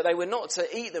 That they were not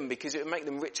to eat them because it would make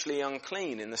them ritually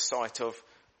unclean in the sight of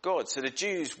God. So the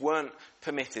Jews weren't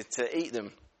permitted to eat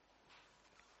them.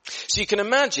 So you can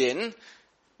imagine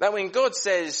that when God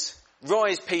says,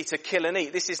 "Rise, Peter, kill and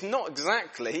eat," this is not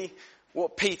exactly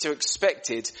what Peter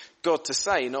expected God to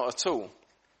say, not at all.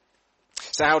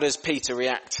 So how does Peter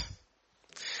react?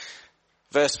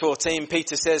 Verse 14,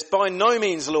 Peter says, "By no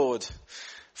means, Lord,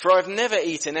 for I've never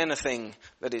eaten anything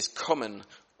that is common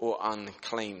or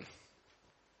unclean."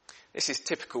 This is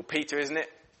typical Peter, isn't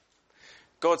it?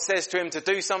 God says to him to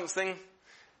do something,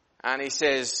 and he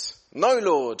says, "No,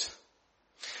 Lord."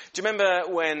 Do you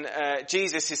remember when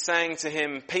Jesus is saying to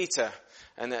him, Peter,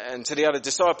 and to the other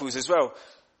disciples as well,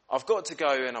 "I've got to go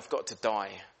and I've got to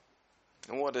die."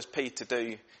 And what does Peter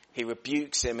do? He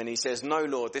rebukes him and he says, "No,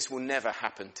 Lord, this will never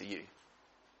happen to you."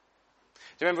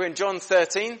 Do you remember in John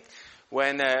 13,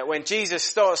 when Jesus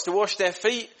starts to wash their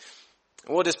feet,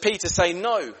 what does Peter say?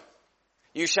 "No,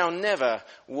 you shall never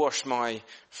wash my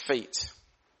feet."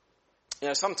 You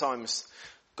know, sometimes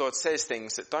God says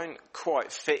things that don't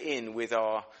quite fit in with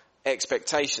our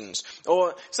expectations.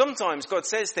 Or sometimes God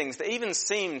says things that even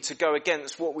seem to go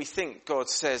against what we think God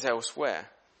says elsewhere.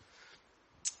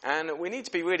 And we need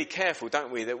to be really careful,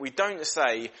 don't we, that we don't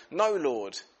say, "No,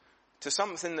 Lord," to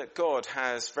something that God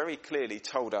has very clearly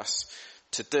told us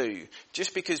to do,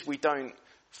 just because we don't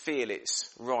feel it's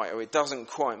right or it doesn't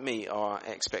quite meet our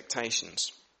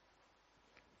expectations.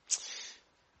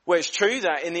 Well, it's true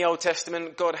that in the Old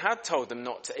Testament, God had told them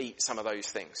not to eat some of those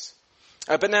things.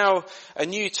 But now a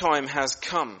new time has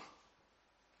come.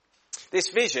 This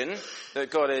vision that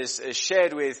God has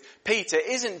shared with Peter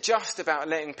isn't just about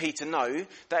letting Peter know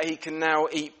that he can now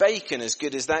eat bacon, as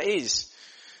good as that is.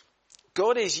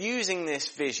 God is using this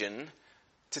vision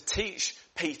to teach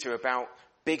Peter about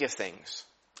bigger things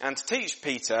and to teach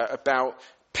Peter about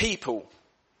people.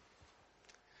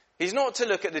 He's not to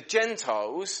look at the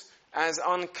Gentiles as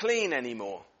unclean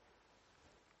anymore.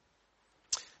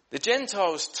 The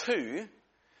Gentiles too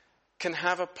can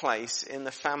have a place in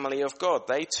the family of God.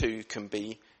 They too can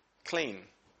be clean.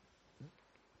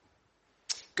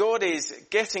 God is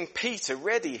getting Peter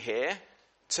ready here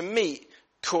to meet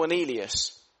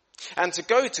Cornelius and to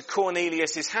go to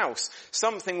Cornelius' house,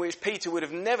 something which Peter would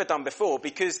have never done before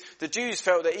because the Jews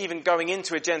felt that even going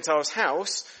into a Gentile's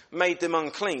house made them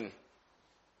unclean.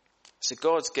 So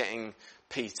God's getting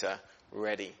Peter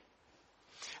ready.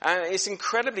 And it's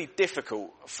incredibly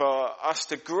difficult for us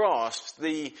to grasp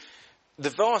the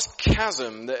vast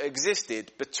chasm that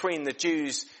existed between the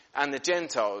Jews and the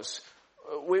Gentiles.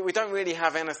 We don't really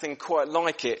have anything quite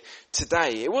like it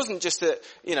today. It wasn't just that,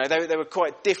 they were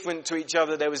quite different to each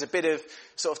other. There was a bit of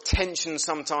sort of tension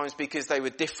sometimes because they were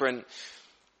different.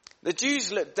 The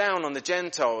Jews looked down on the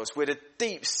Gentiles with a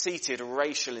deep-seated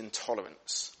racial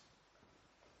intolerance.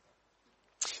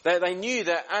 They knew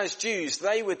that as Jews,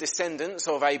 they were descendants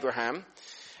of Abraham,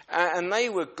 and they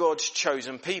were God's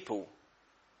chosen people.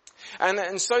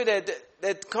 And so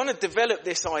they'd kind of developed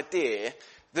this idea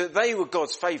that they were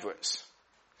God's favourites.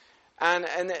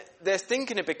 And their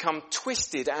thinking had become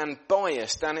twisted and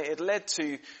biased, and it had led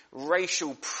to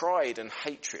racial pride and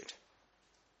hatred.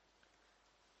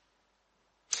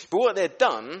 But what they'd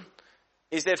done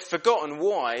is they'd forgotten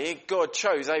why God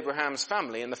chose Abraham's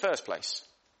family in the first place.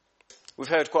 We've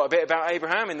heard quite a bit about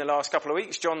Abraham in the last couple of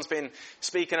weeks. John's been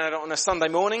speaking on a Sunday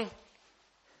morning.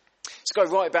 Let's go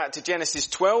right back to Genesis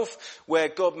 12, where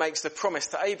God makes the promise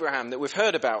to Abraham that we've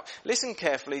heard about. Listen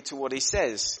carefully to what he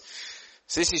says.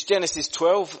 So this is Genesis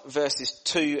 12, verses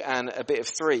 2 and a bit of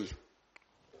 3.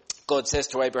 God says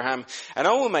to Abraham, "And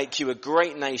I will make you a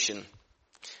great nation,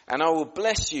 and I will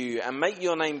bless you and make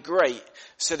your name great,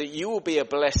 so that you will be a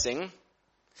blessing."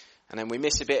 And then we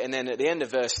miss a bit, and then at the end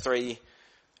of verse 3,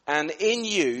 "And in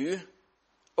you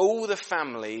all the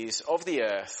families of the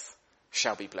earth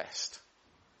shall be blessed."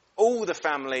 All the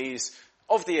families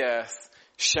of the earth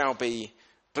shall be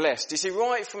blessed. You see,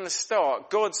 right from the start,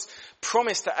 God's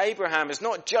promise to Abraham has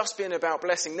not just been about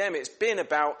blessing them, it's been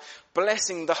about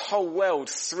blessing the whole world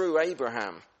through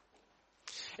Abraham.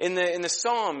 In the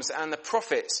Psalms and the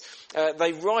prophets,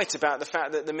 they write about the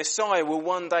fact that the Messiah will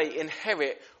one day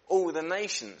inherit all the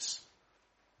nations.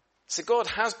 So God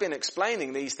has been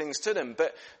explaining these things to them,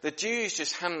 but the Jews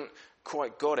just hadn't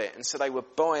quite got it, and so they were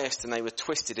biased and they were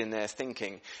twisted in their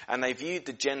thinking, and they viewed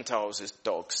the Gentiles as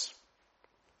dogs.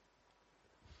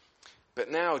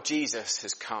 But now Jesus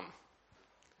has come,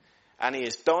 and he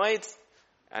has died,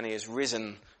 and he has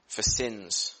risen for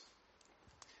sins.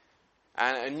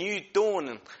 And a new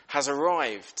dawn has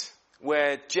arrived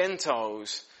where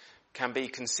Gentiles can be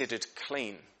considered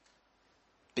clean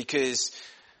because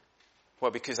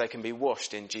they can be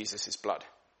washed in Jesus' blood.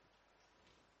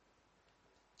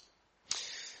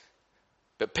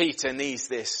 But Peter needs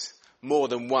this more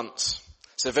than once.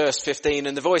 So verse 15,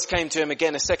 and the voice came to him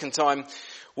again a second time,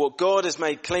 what God has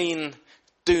made clean,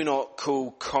 do not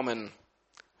call common.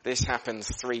 This happened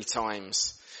 3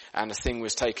 times, and the thing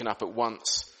was taken up at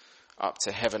once up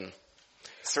to heaven.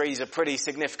 3 is a pretty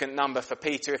significant number for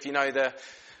Peter. If you know the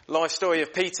life story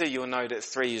of Peter, you'll know that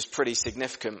 3 is pretty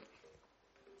significant.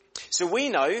 So we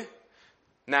know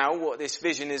now what this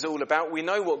vision is all about. We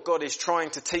know what God is trying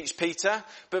to teach Peter,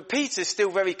 but Peter's still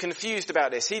very confused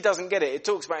about this. He doesn't get it. It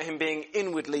talks about him being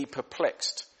inwardly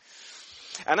perplexed.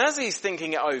 And as he's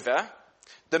thinking it over,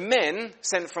 the men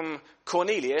sent from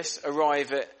Cornelius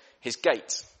arrive at his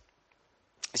gate.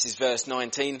 This is verse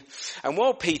 19. And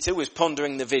while Peter was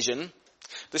pondering the vision,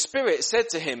 the Spirit said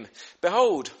to him,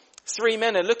 behold, 3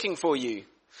 men are looking for you.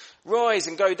 Rise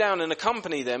and go down and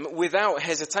accompany them without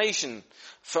hesitation,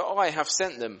 for I have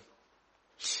sent them.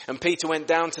 And Peter went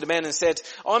down to the men and said,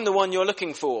 I'm the one you're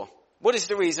looking for. What is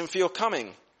the reason for your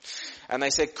coming? And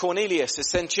they said, Cornelius, a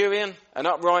centurion, an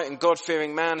upright and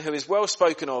God-fearing man who is well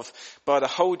spoken of by the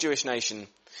whole Jewish nation,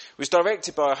 was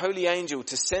directed by a holy angel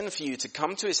to send for you to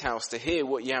come to his house to hear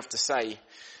what you have to say.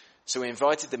 So he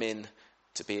invited them in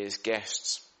to be his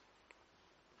guests.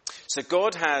 So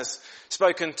God has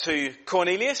spoken to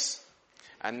Cornelius,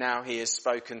 and now he has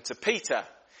spoken to Peter.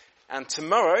 And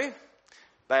tomorrow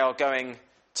they are going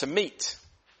to meet.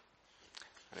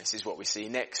 And this is what we see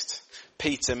next.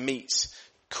 Peter meets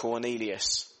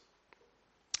Cornelius.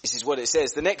 This is what it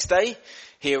says. The next day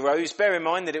he arose. Bear in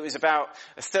mind that it was about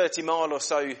a 30-mile or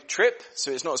so trip,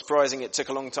 so it's not surprising it took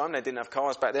a long time. They didn't have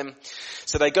cars back then.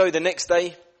 So they go the next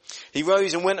day. He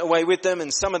rose and went away with them,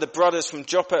 and some of the brothers from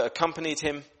Joppa accompanied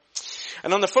him.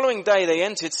 And on the following day they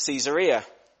entered Caesarea.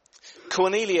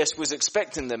 Cornelius was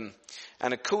expecting them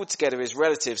and had called together his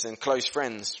relatives and close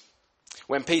friends.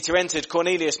 When Peter entered,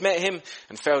 Cornelius met him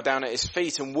and fell down at his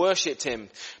feet and worshipped him.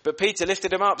 But Peter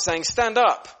lifted him up, saying, stand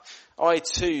up, I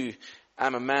too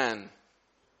am a man.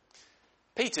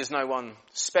 Peter's no one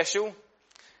special.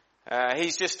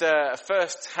 He's just a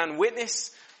first-hand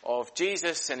witness of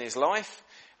Jesus and his life,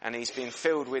 and he's been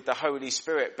filled with the Holy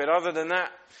Spirit. But other than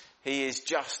that, he is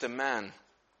just a man.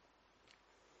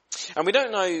 And we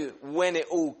don't know when it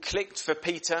all clicked for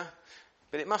Peter,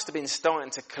 but it must have been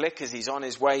starting to click as he's on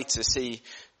his way to see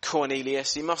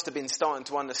Cornelius. He must have been starting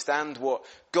to understand what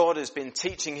God has been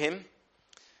teaching him. It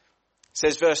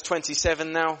says verse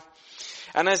 27 now,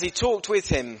 and as he talked with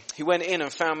him, he went in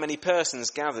and found many persons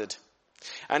gathered.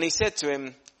 And he said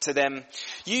to them,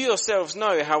 you yourselves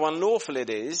know how unlawful it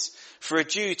is for a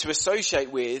Jew to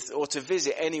associate with or to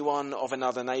visit anyone of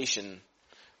another nation.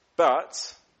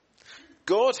 But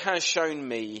God has shown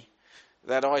me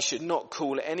that I should not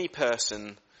call any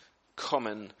person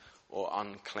common or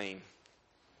unclean.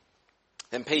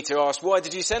 Then Peter asked, why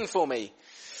did you send for me?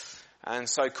 And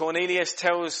so Cornelius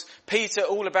tells Peter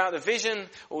all about the vision,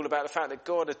 all about the fact that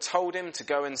God had told him to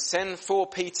go and send for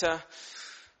Peter.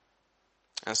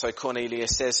 And so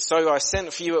Cornelius says, so I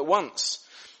sent for you at once,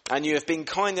 and you have been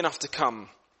kind enough to come.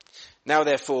 Now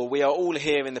therefore, we are all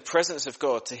here in the presence of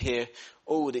God to hear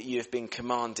all that you have been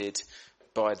commanded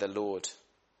by the Lord.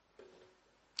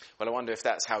 Well, I wonder if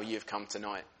that's how you've come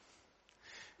tonight.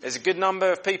 There's a good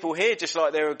number of people here, just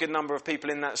like there are a good number of people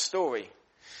in that story.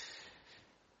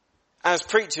 As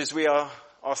preachers, we are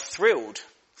thrilled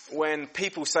when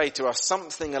people say to us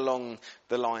something along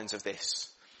the lines of this.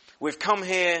 We've come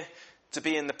here to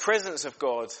be in the presence of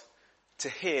God to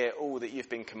hear all that you've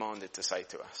been commanded to say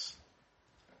to us.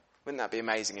 Wouldn't that be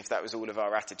amazing if that was all of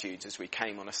our attitudes as we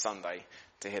came on a Sunday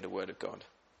to hear the word of God?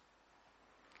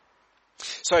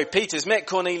 So Peter's met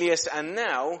Cornelius, and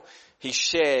now he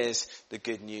shares the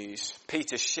good news.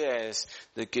 Peter shares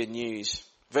the good news.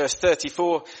 Verse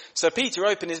 34, so Peter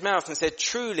opened his mouth and said,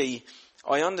 truly,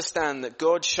 I understand that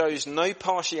God shows no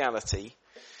partiality,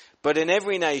 but in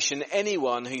every nation,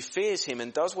 anyone who fears him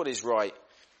and does what is right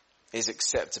is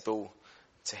acceptable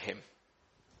to him.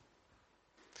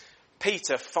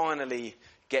 Peter finally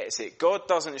gets it. God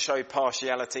doesn't show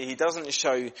partiality. He doesn't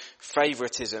show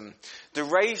favoritism. The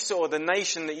race or the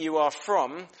nation that you are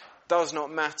from does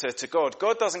not matter to God.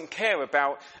 God doesn't care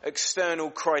about external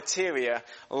criteria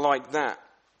like that.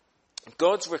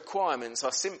 God's requirements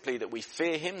are simply that we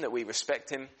fear him, that we respect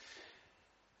him,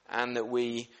 and that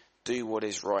we do what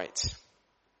is right.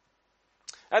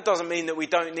 That doesn't mean that we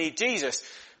don't need Jesus.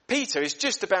 Peter is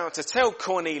just about to tell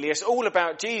Cornelius all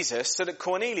about Jesus so that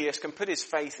Cornelius can put his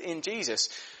faith in Jesus.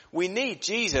 We need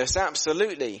Jesus,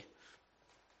 absolutely.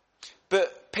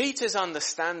 But Peter's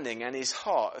understanding and his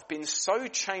heart have been so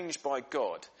changed by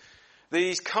God that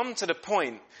he's come to the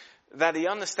point that he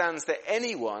understands that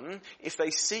anyone, if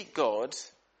they seek God,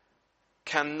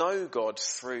 can know God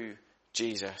through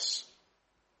Jesus.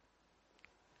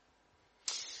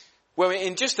 Well,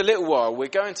 in just a little while, we're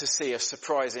going to see a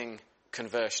surprising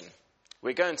conversion.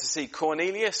 We're going to see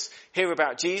Cornelius hear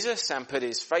about Jesus and put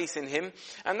his faith in him.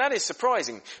 And that is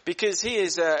surprising because he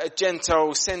is a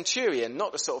Gentile centurion,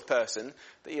 not the sort of person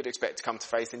that you'd expect to come to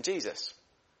faith in Jesus.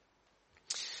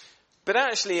 But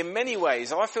actually, in many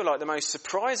ways, I feel like the most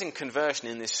surprising conversion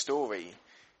in this story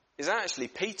is actually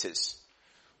Peter's.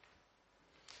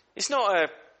 It's not a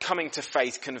coming to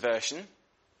faith conversion.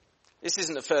 This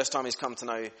isn't the first time he's come to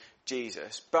know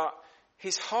Jesus, but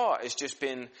his heart has just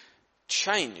been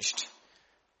changed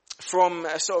from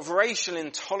a sort of racial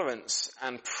intolerance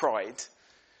and pride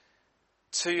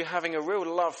to having a real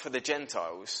love for the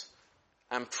Gentiles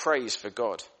and praise for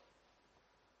God.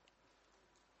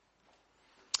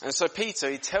 And so Peter,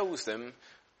 he tells them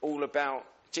all about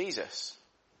Jesus.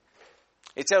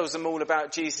 He tells them all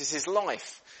about Jesus'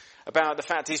 life, about the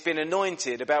fact he's been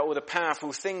anointed, about all the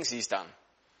powerful things he's done.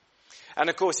 And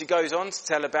of course he goes on to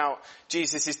tell about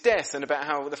Jesus' death and about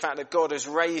how the fact that God has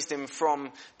raised him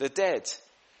from the dead.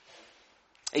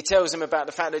 He tells them about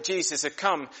the fact that Jesus had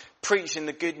come preaching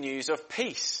the good news of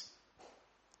peace.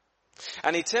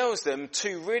 And he tells them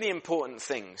two really important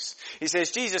things. He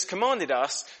says Jesus commanded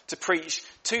us to preach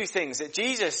two things. That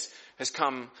Jesus has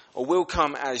come or will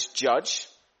come as judge.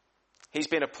 He's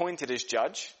been appointed as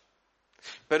judge.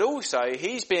 But also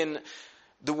he's been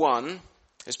the one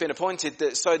who's been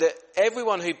appointed so that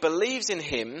everyone who believes in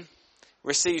him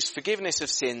receives forgiveness of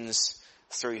sins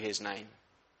through his name.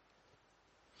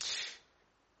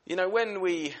 You know, when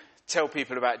we tell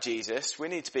people about Jesus, we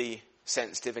need to be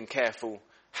sensitive and careful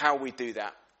how we do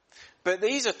that. But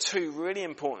these are two really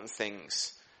important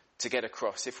things to get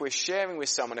across. If we're sharing with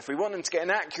someone, if we want them to get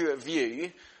an accurate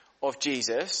view of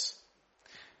Jesus,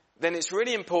 then it's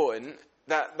really important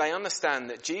that they understand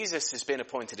that Jesus has been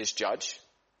appointed as judge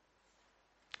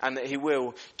and that he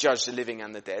will judge the living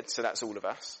and the dead, so that's all of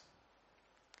us.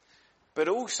 But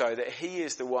also that he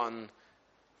is the one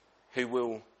who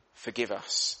will forgive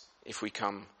us if we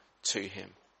come to him.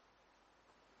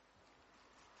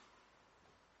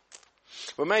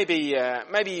 Well, maybe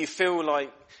you feel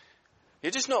like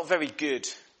you're just not very good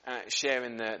at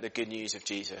sharing the good news of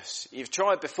Jesus. You've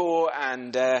tried before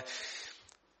and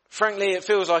frankly it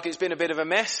feels like it's been a bit of a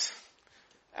mess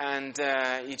and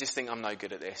you just think, I'm no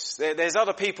good at this. There's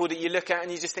other people that you look at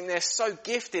and you just think they're so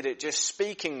gifted at just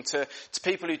speaking to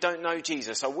people who don't know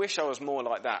Jesus. I wish I was more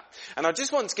like that. And I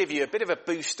just want to give you a bit of a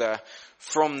booster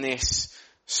from this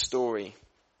story.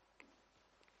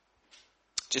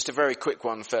 Just a very quick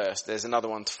one first. There's another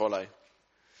one to follow.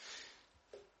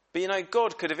 But you know,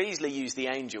 God could have easily used the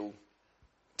angel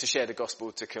to share the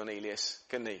gospel to Cornelius,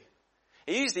 couldn't he?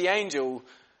 He used the angel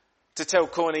to tell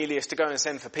Cornelius to go and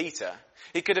send for Peter.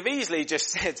 He could have easily just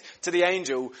said to the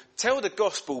angel, tell the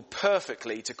gospel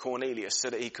perfectly to Cornelius so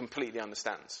that he completely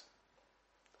understands.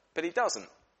 But he doesn't.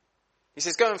 He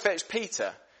says, go and fetch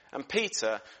Peter, and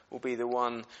Peter will be the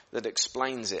one that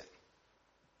explains it.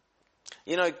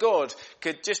 You know, God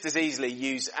could just as easily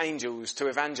use angels to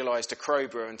evangelize to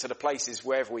Crowborough and to the places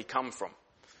wherever we come from.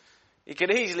 He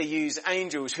could easily use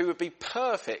angels who would be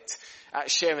perfect at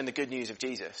sharing the good news of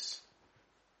Jesus.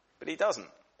 But he doesn't.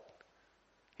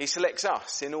 He selects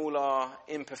us in all our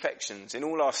imperfections, in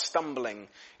all our stumbling,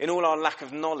 in all our lack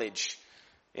of knowledge,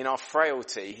 in our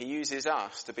frailty. He uses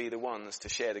us to be the ones to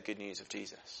share the good news of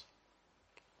Jesus.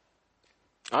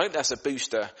 I hope that's a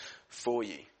booster for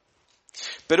you.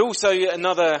 But also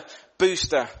another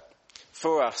booster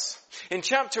for us. In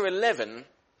chapter 11,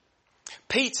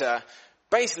 Peter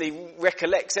basically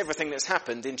recollects everything that's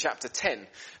happened in chapter 10.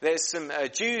 There's some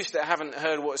Jews that haven't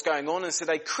heard what's going on, and so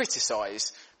they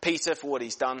criticize Peter for what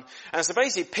he's done. And so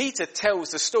basically Peter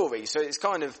tells the story, so it's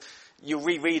kind of, you're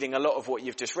rereading a lot of what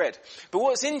you've just read. But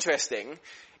what's interesting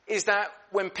is that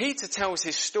when Peter tells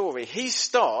his story, he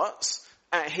starts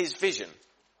at his vision.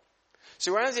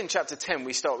 So whereas in chapter 10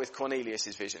 we start with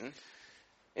Cornelius' vision,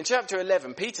 in chapter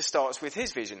 11 Peter starts with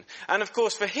his vision. And of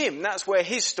course for him that's where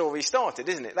his story started,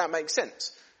 isn't it? That makes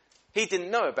sense. He didn't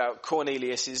know about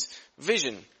Cornelius'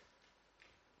 vision.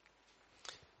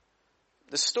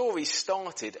 The story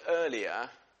started earlier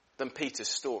than Peter's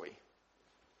story.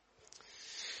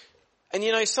 And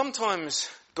you know, sometimes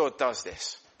God does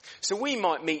this. So we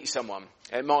might meet someone.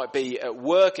 It might be at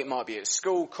work, it might be at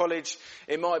school, college,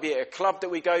 it might be at a club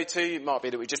that we go to, it might be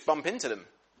that we just bump into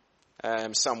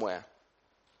them somewhere.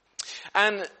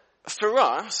 And for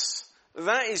us,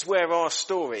 that is where our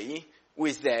story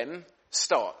with them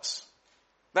starts.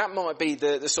 That might be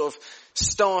the sort of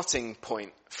starting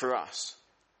point for us.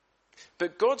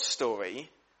 But God's story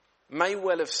may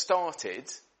well have started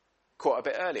quite a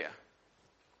bit earlier.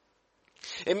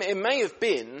 It may have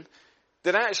been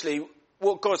that actually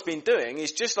what God's been doing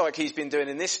is just like he's been doing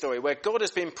in this story, where God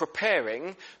has been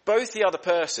preparing both the other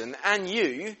person and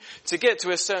you to get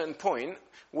to a certain point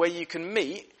where you can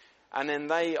meet and then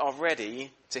they are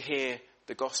ready to hear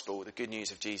the gospel, the good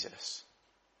news of Jesus.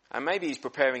 And maybe he's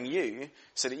preparing you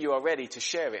so that you are ready to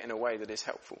share it in a way that is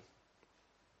helpful.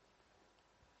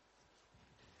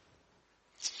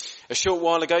 A short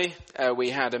while ago, we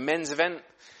had a men's event.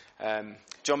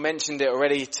 John mentioned it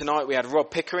already. Tonight we had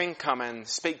Rob Pickering come and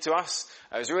speak to us.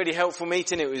 It was a really helpful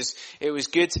meeting. It was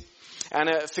good. And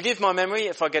forgive my memory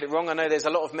if I get it wrong. I know there's a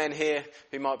lot of men here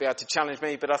who might be able to challenge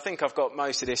me, but I think I've got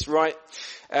most of this right.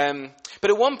 But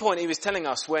at one point he was telling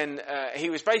us when he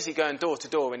was basically going door to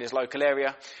door in his local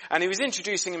area, and he was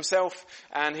introducing himself,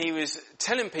 and he was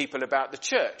telling people about the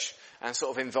church and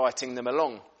sort of inviting them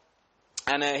along.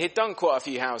 And he'd done quite a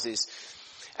few houses,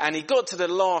 and he got to the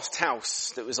last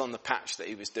house that was on the patch that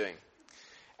he was doing.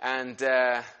 And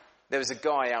there was a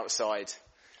guy outside.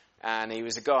 And he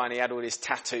was a guy and he had all his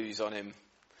tattoos on him.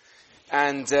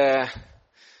 And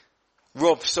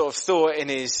Rob sort of thought in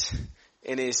his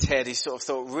head, he sort of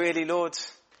thought, really, Lord?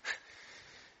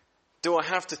 Do I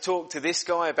have to talk to this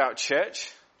guy about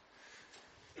church?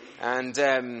 And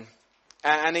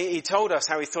he told us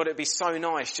how he thought it'd be so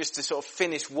nice just to sort of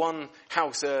finish one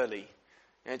house early.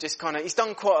 You know, just kind of, he's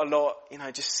done quite a lot,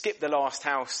 just skip the last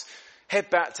house,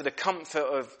 head back to the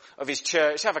comfort of his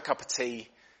church, have a cup of tea.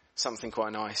 Something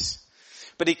quite nice.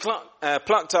 But he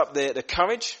plucked up the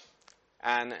courage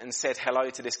and said hello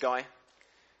to this guy.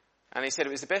 And he said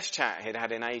it was the best chat he'd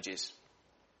had in ages.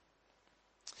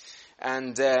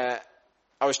 And I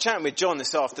was chatting with John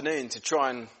this afternoon to try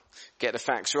and get the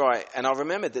facts right. And I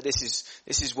remembered that this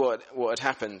is what had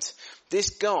happened. This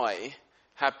guy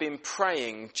had been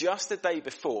praying just the day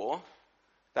before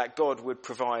that God would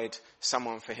provide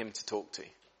someone for him to talk to.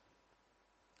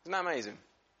 Isn't that amazing?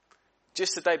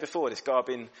 Just the day before, this guy had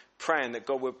been praying that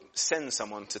God would send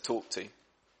someone to talk to.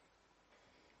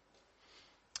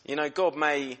 God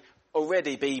may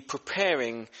already be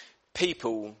preparing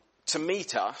people to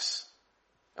meet us,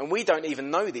 and we don't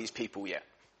even know these people yet.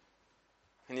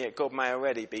 And yet God may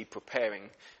already be preparing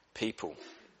people.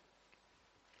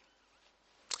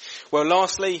 Well,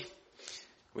 lastly,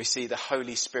 we see the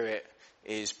Holy Spirit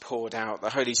is poured out. The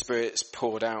Holy Spirit's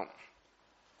poured out.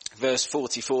 Verse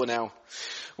 44 now.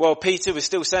 While Peter was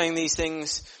still saying these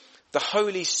things, the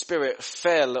Holy Spirit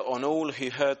fell on all who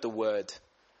heard the word.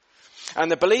 And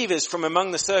the believers from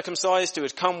among the circumcised who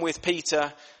had come with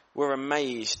Peter were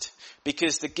amazed,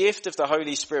 because the gift of the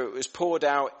Holy Spirit was poured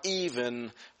out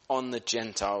even on the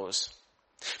Gentiles.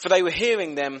 For they were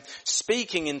hearing them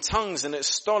speaking in tongues and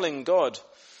extolling God.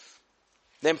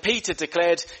 Then Peter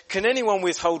declared, "Can anyone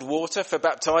withhold water for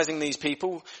baptizing these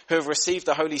people who have received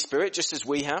the Holy Spirit just as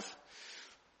we have?"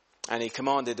 And he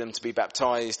commanded them to be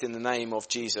baptized in the name of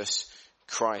Jesus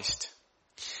Christ.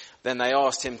 Then they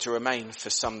asked him to remain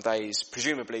for some days,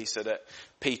 presumably so that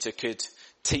Peter could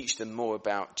teach them more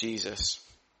about Jesus.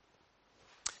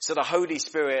 So the Holy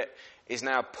Spirit is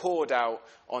now poured out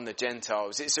on the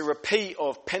Gentiles. It's a repeat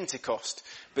of Pentecost,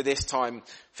 but this time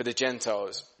for the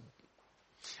Gentiles.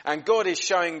 And God is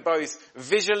showing both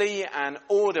visually and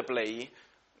audibly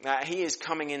that he is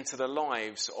coming into the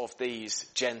lives of these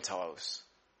Gentiles.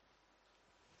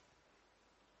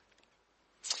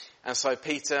 And so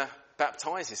Peter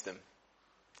baptizes them.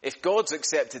 If God's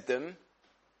accepted them,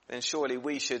 then surely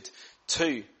we should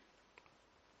too.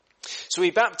 So he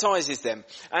baptizes them.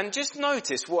 And just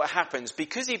notice what happens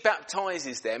because he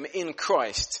baptizes them in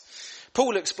Christ.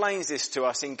 Paul explains this to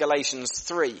us in Galatians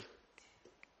 3.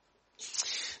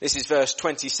 This is verse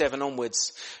 27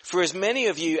 onwards. For as many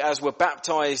of you as were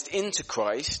baptized into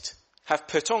Christ have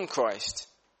put on Christ.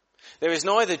 There is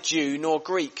neither Jew nor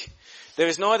Greek. There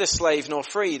is neither slave nor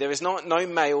free. There is no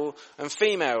male and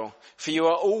female. For you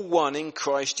are all one in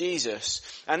Christ Jesus.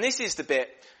 And this is the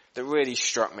bit that really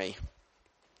struck me.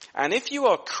 And if you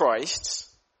are Christ's,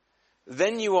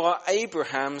 then you are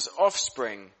Abraham's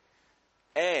offspring,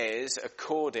 heirs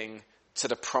according to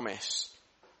the promise.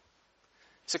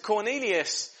 So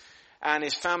Cornelius and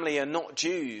his family are not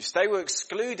Jews. They were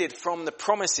excluded from the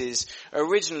promises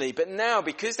originally, but now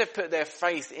because they've put their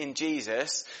faith in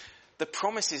Jesus, the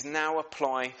promises now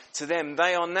apply to them.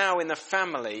 They are now in the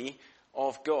family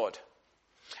of God.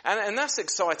 And that's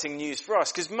exciting news for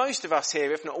us, because most of us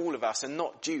here, if not all of us, are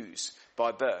not Jews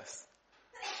by birth.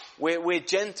 We're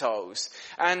Gentiles.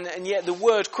 And yet the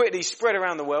word quickly spread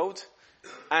around the world,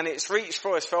 and it's reached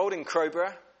Forest Fold in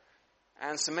Crowborough,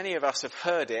 and so many of us have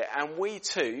heard it, and we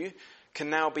too can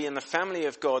now be in the family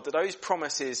of God, that those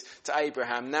promises to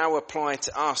Abraham now apply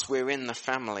to us. We're in the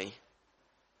family.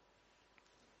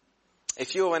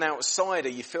 If you're an outsider,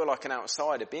 you feel like an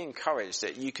outsider, be encouraged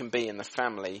that you can be in the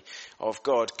family of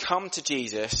God. Come to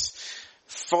Jesus,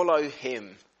 follow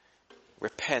him,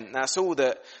 repent. That's all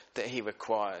that he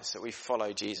requires, that we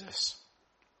follow Jesus.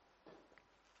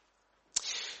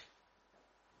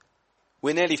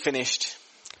 We're nearly finished,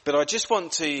 but I just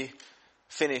want to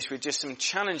finish with just some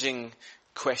challenging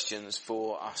questions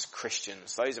for us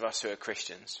Christians, those of us who are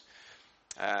Christians.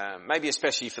 Maybe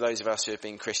especially for those of us who have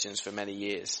been Christians for many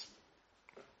years.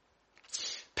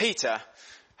 Peter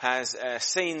has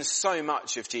seen so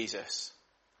much of Jesus.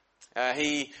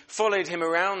 He followed him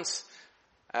around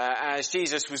as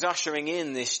Jesus was ushering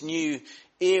in this new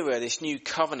era, this new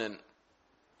covenant.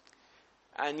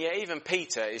 And yet even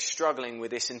Peter is struggling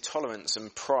with this intolerance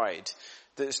and pride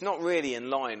that's not really in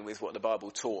line with what the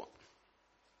Bible taught.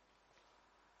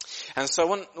 And so I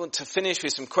want to finish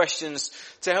with some questions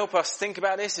to help us think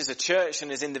about this as a church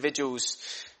and as individuals,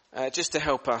 just to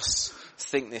help us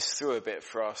think this through a bit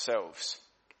for ourselves.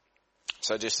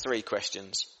 So just 3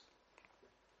 questions.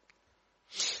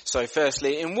 So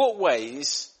firstly, in what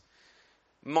ways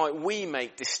might we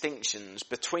make distinctions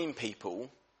between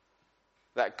people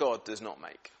that God does not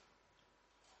make?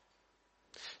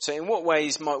 So in what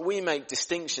ways might we make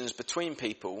distinctions between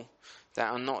people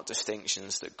that are not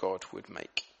distinctions that God would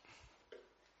make?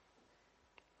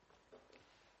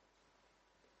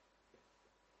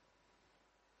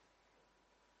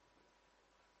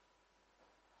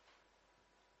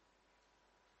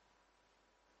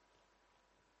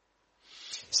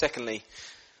 Secondly,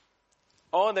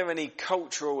 are there any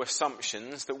cultural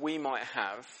assumptions that we might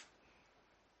have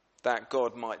that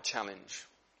God might challenge?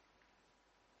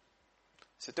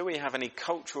 So do we have any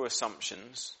cultural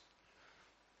assumptions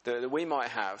that we might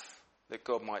have that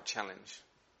God might challenge?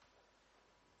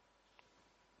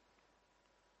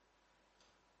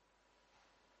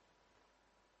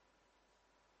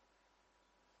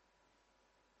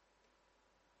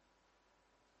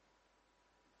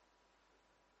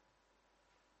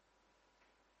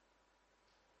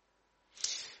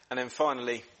 And then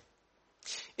finally,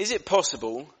 is it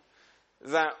possible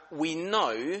that we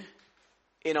know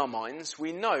in our minds,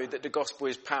 we know that the gospel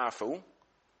is powerful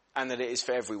and that it is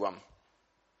for everyone,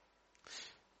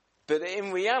 but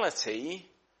in reality,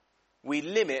 we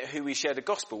limit who we share the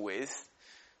gospel with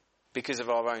because of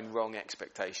our own wrong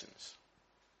expectations?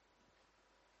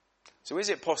 So is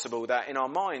it possible that in our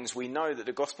minds we know that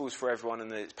the gospel is for everyone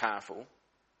and that it's powerful,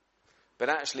 but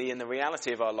actually in the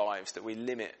reality of our lives that we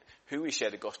limit who we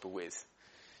share the gospel with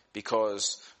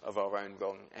because of our own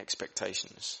wrong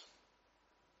expectations?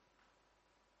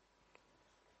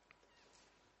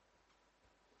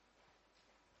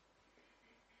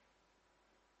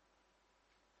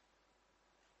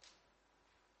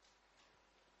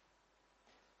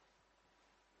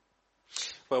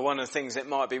 Well, one of the things that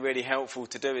might be really helpful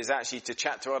to do is actually to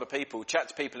chat to other people, chat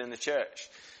to people in the church.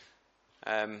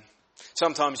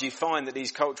 Sometimes you find that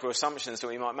these cultural assumptions that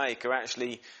we might make are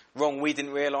actually wrong. We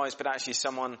didn't realise, but actually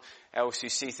someone else who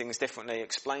sees things differently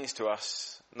explains to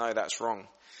us, no, that's wrong.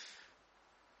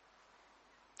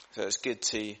 So it's good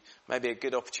to, maybe a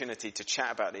good opportunity to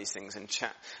chat about these things and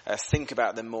think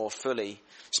about them more fully,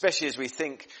 especially as we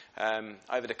think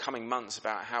over the coming months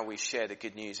about how we share the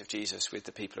good news of Jesus with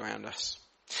the people around us.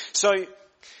 So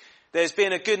there's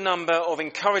been a good number of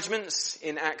encouragements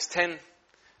in Acts 10,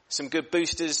 some good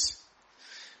boosters.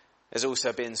 There's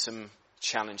also been some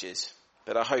challenges,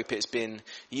 but I hope it's been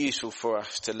useful for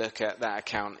us to look at that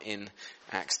account in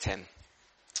Acts 10.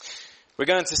 We're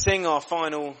going to sing our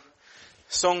final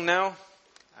song now,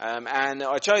 and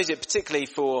I chose it particularly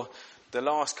for the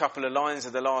last couple of lines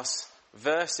of the last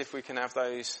verse, if we can have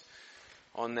those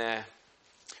on there.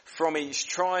 From each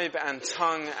tribe and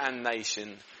tongue and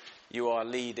nation, you are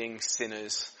leading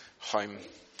sinners home.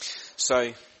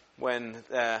 So when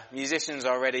the musicians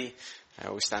are ready,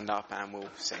 we'll stand up and we'll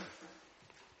sing.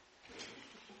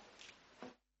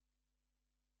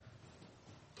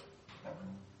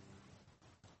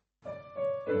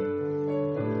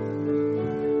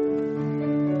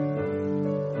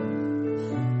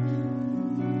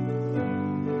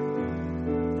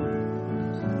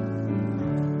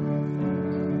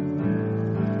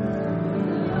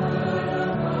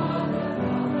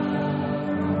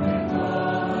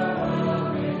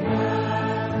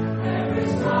 Every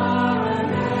star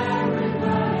and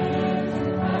everybody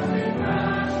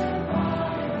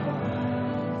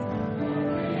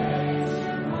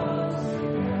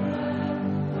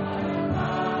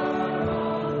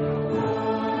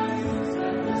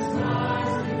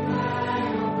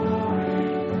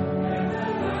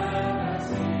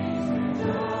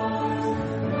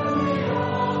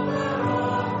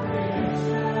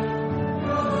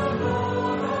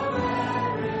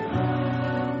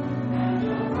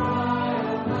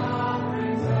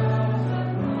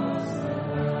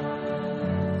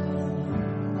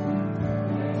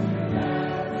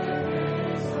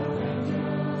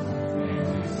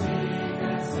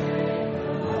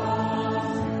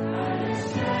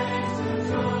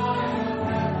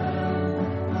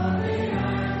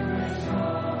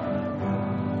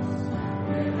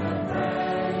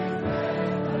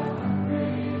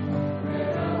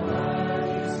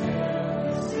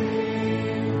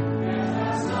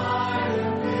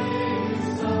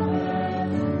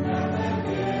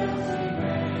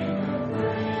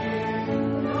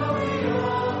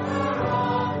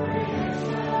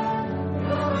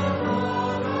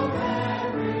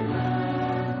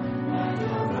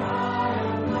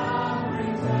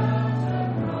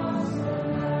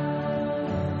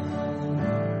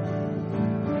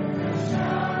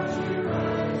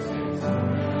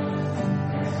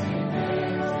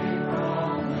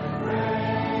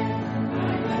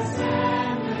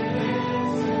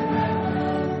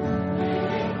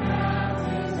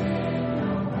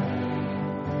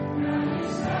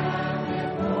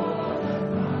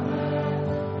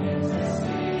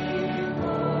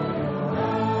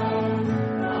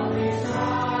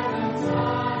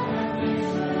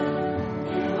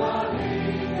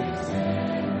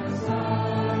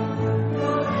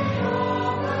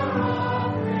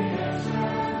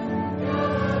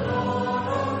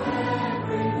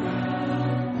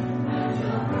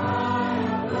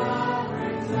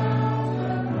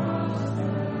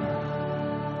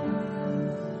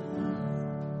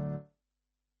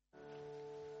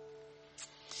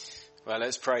Well,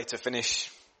 let's pray to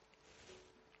finish.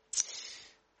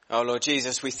 Oh Lord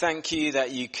Jesus, we thank you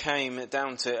that you came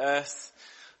down to earth.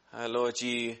 Lord,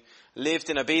 you lived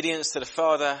in obedience to the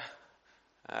Father.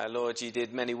 Lord, you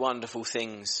did many wonderful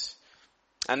things.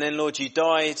 And then Lord, you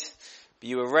died, but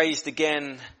you were raised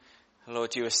again.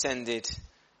 Lord, you ascended.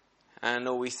 And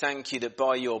Lord, we thank you that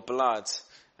by your blood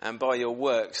and by your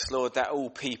works, Lord, that all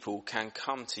people can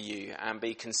come to you and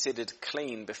be considered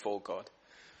clean before God.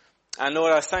 And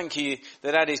Lord, I thank you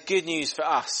that that is good news for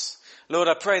us. Lord,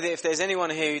 I pray that if there's anyone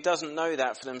here who doesn't know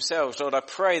that for themselves, Lord, I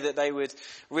pray that they would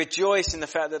rejoice in the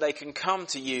fact that they can come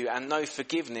to you and know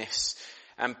forgiveness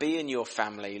and be in your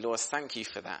family. Lord, thank you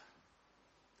for that.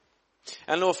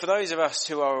 And Lord, for those of us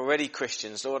who are already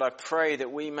Christians, Lord, I pray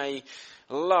that we may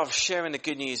love sharing the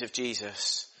good news of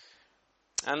Jesus.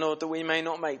 And Lord, that we may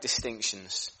not make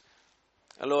distinctions.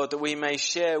 And Lord, that we may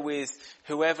share with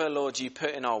whoever, Lord, you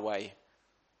put in our way.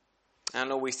 And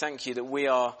Lord, we thank you that we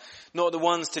are not the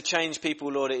ones to change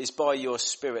people, Lord. It is by your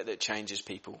Spirit that changes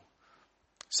people.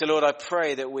 So Lord, I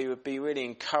pray that we would be really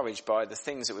encouraged by the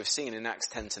things that we've seen in Acts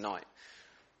 10 tonight.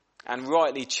 And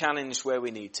rightly challenged where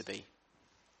we need to be.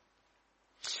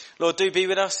 Lord, do be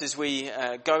with us as we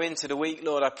go into the week.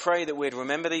 Lord, I pray that we'd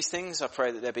remember these things. I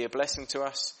pray that there'd be a blessing to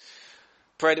us.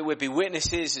 Pray that we'd be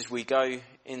witnesses as we go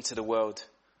into the world.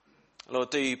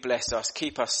 Lord, do bless us.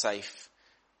 Keep us safe,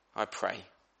 I pray.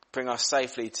 Bring us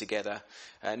safely together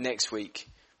next week,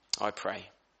 I pray.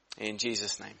 In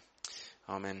Jesus' name,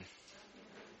 amen.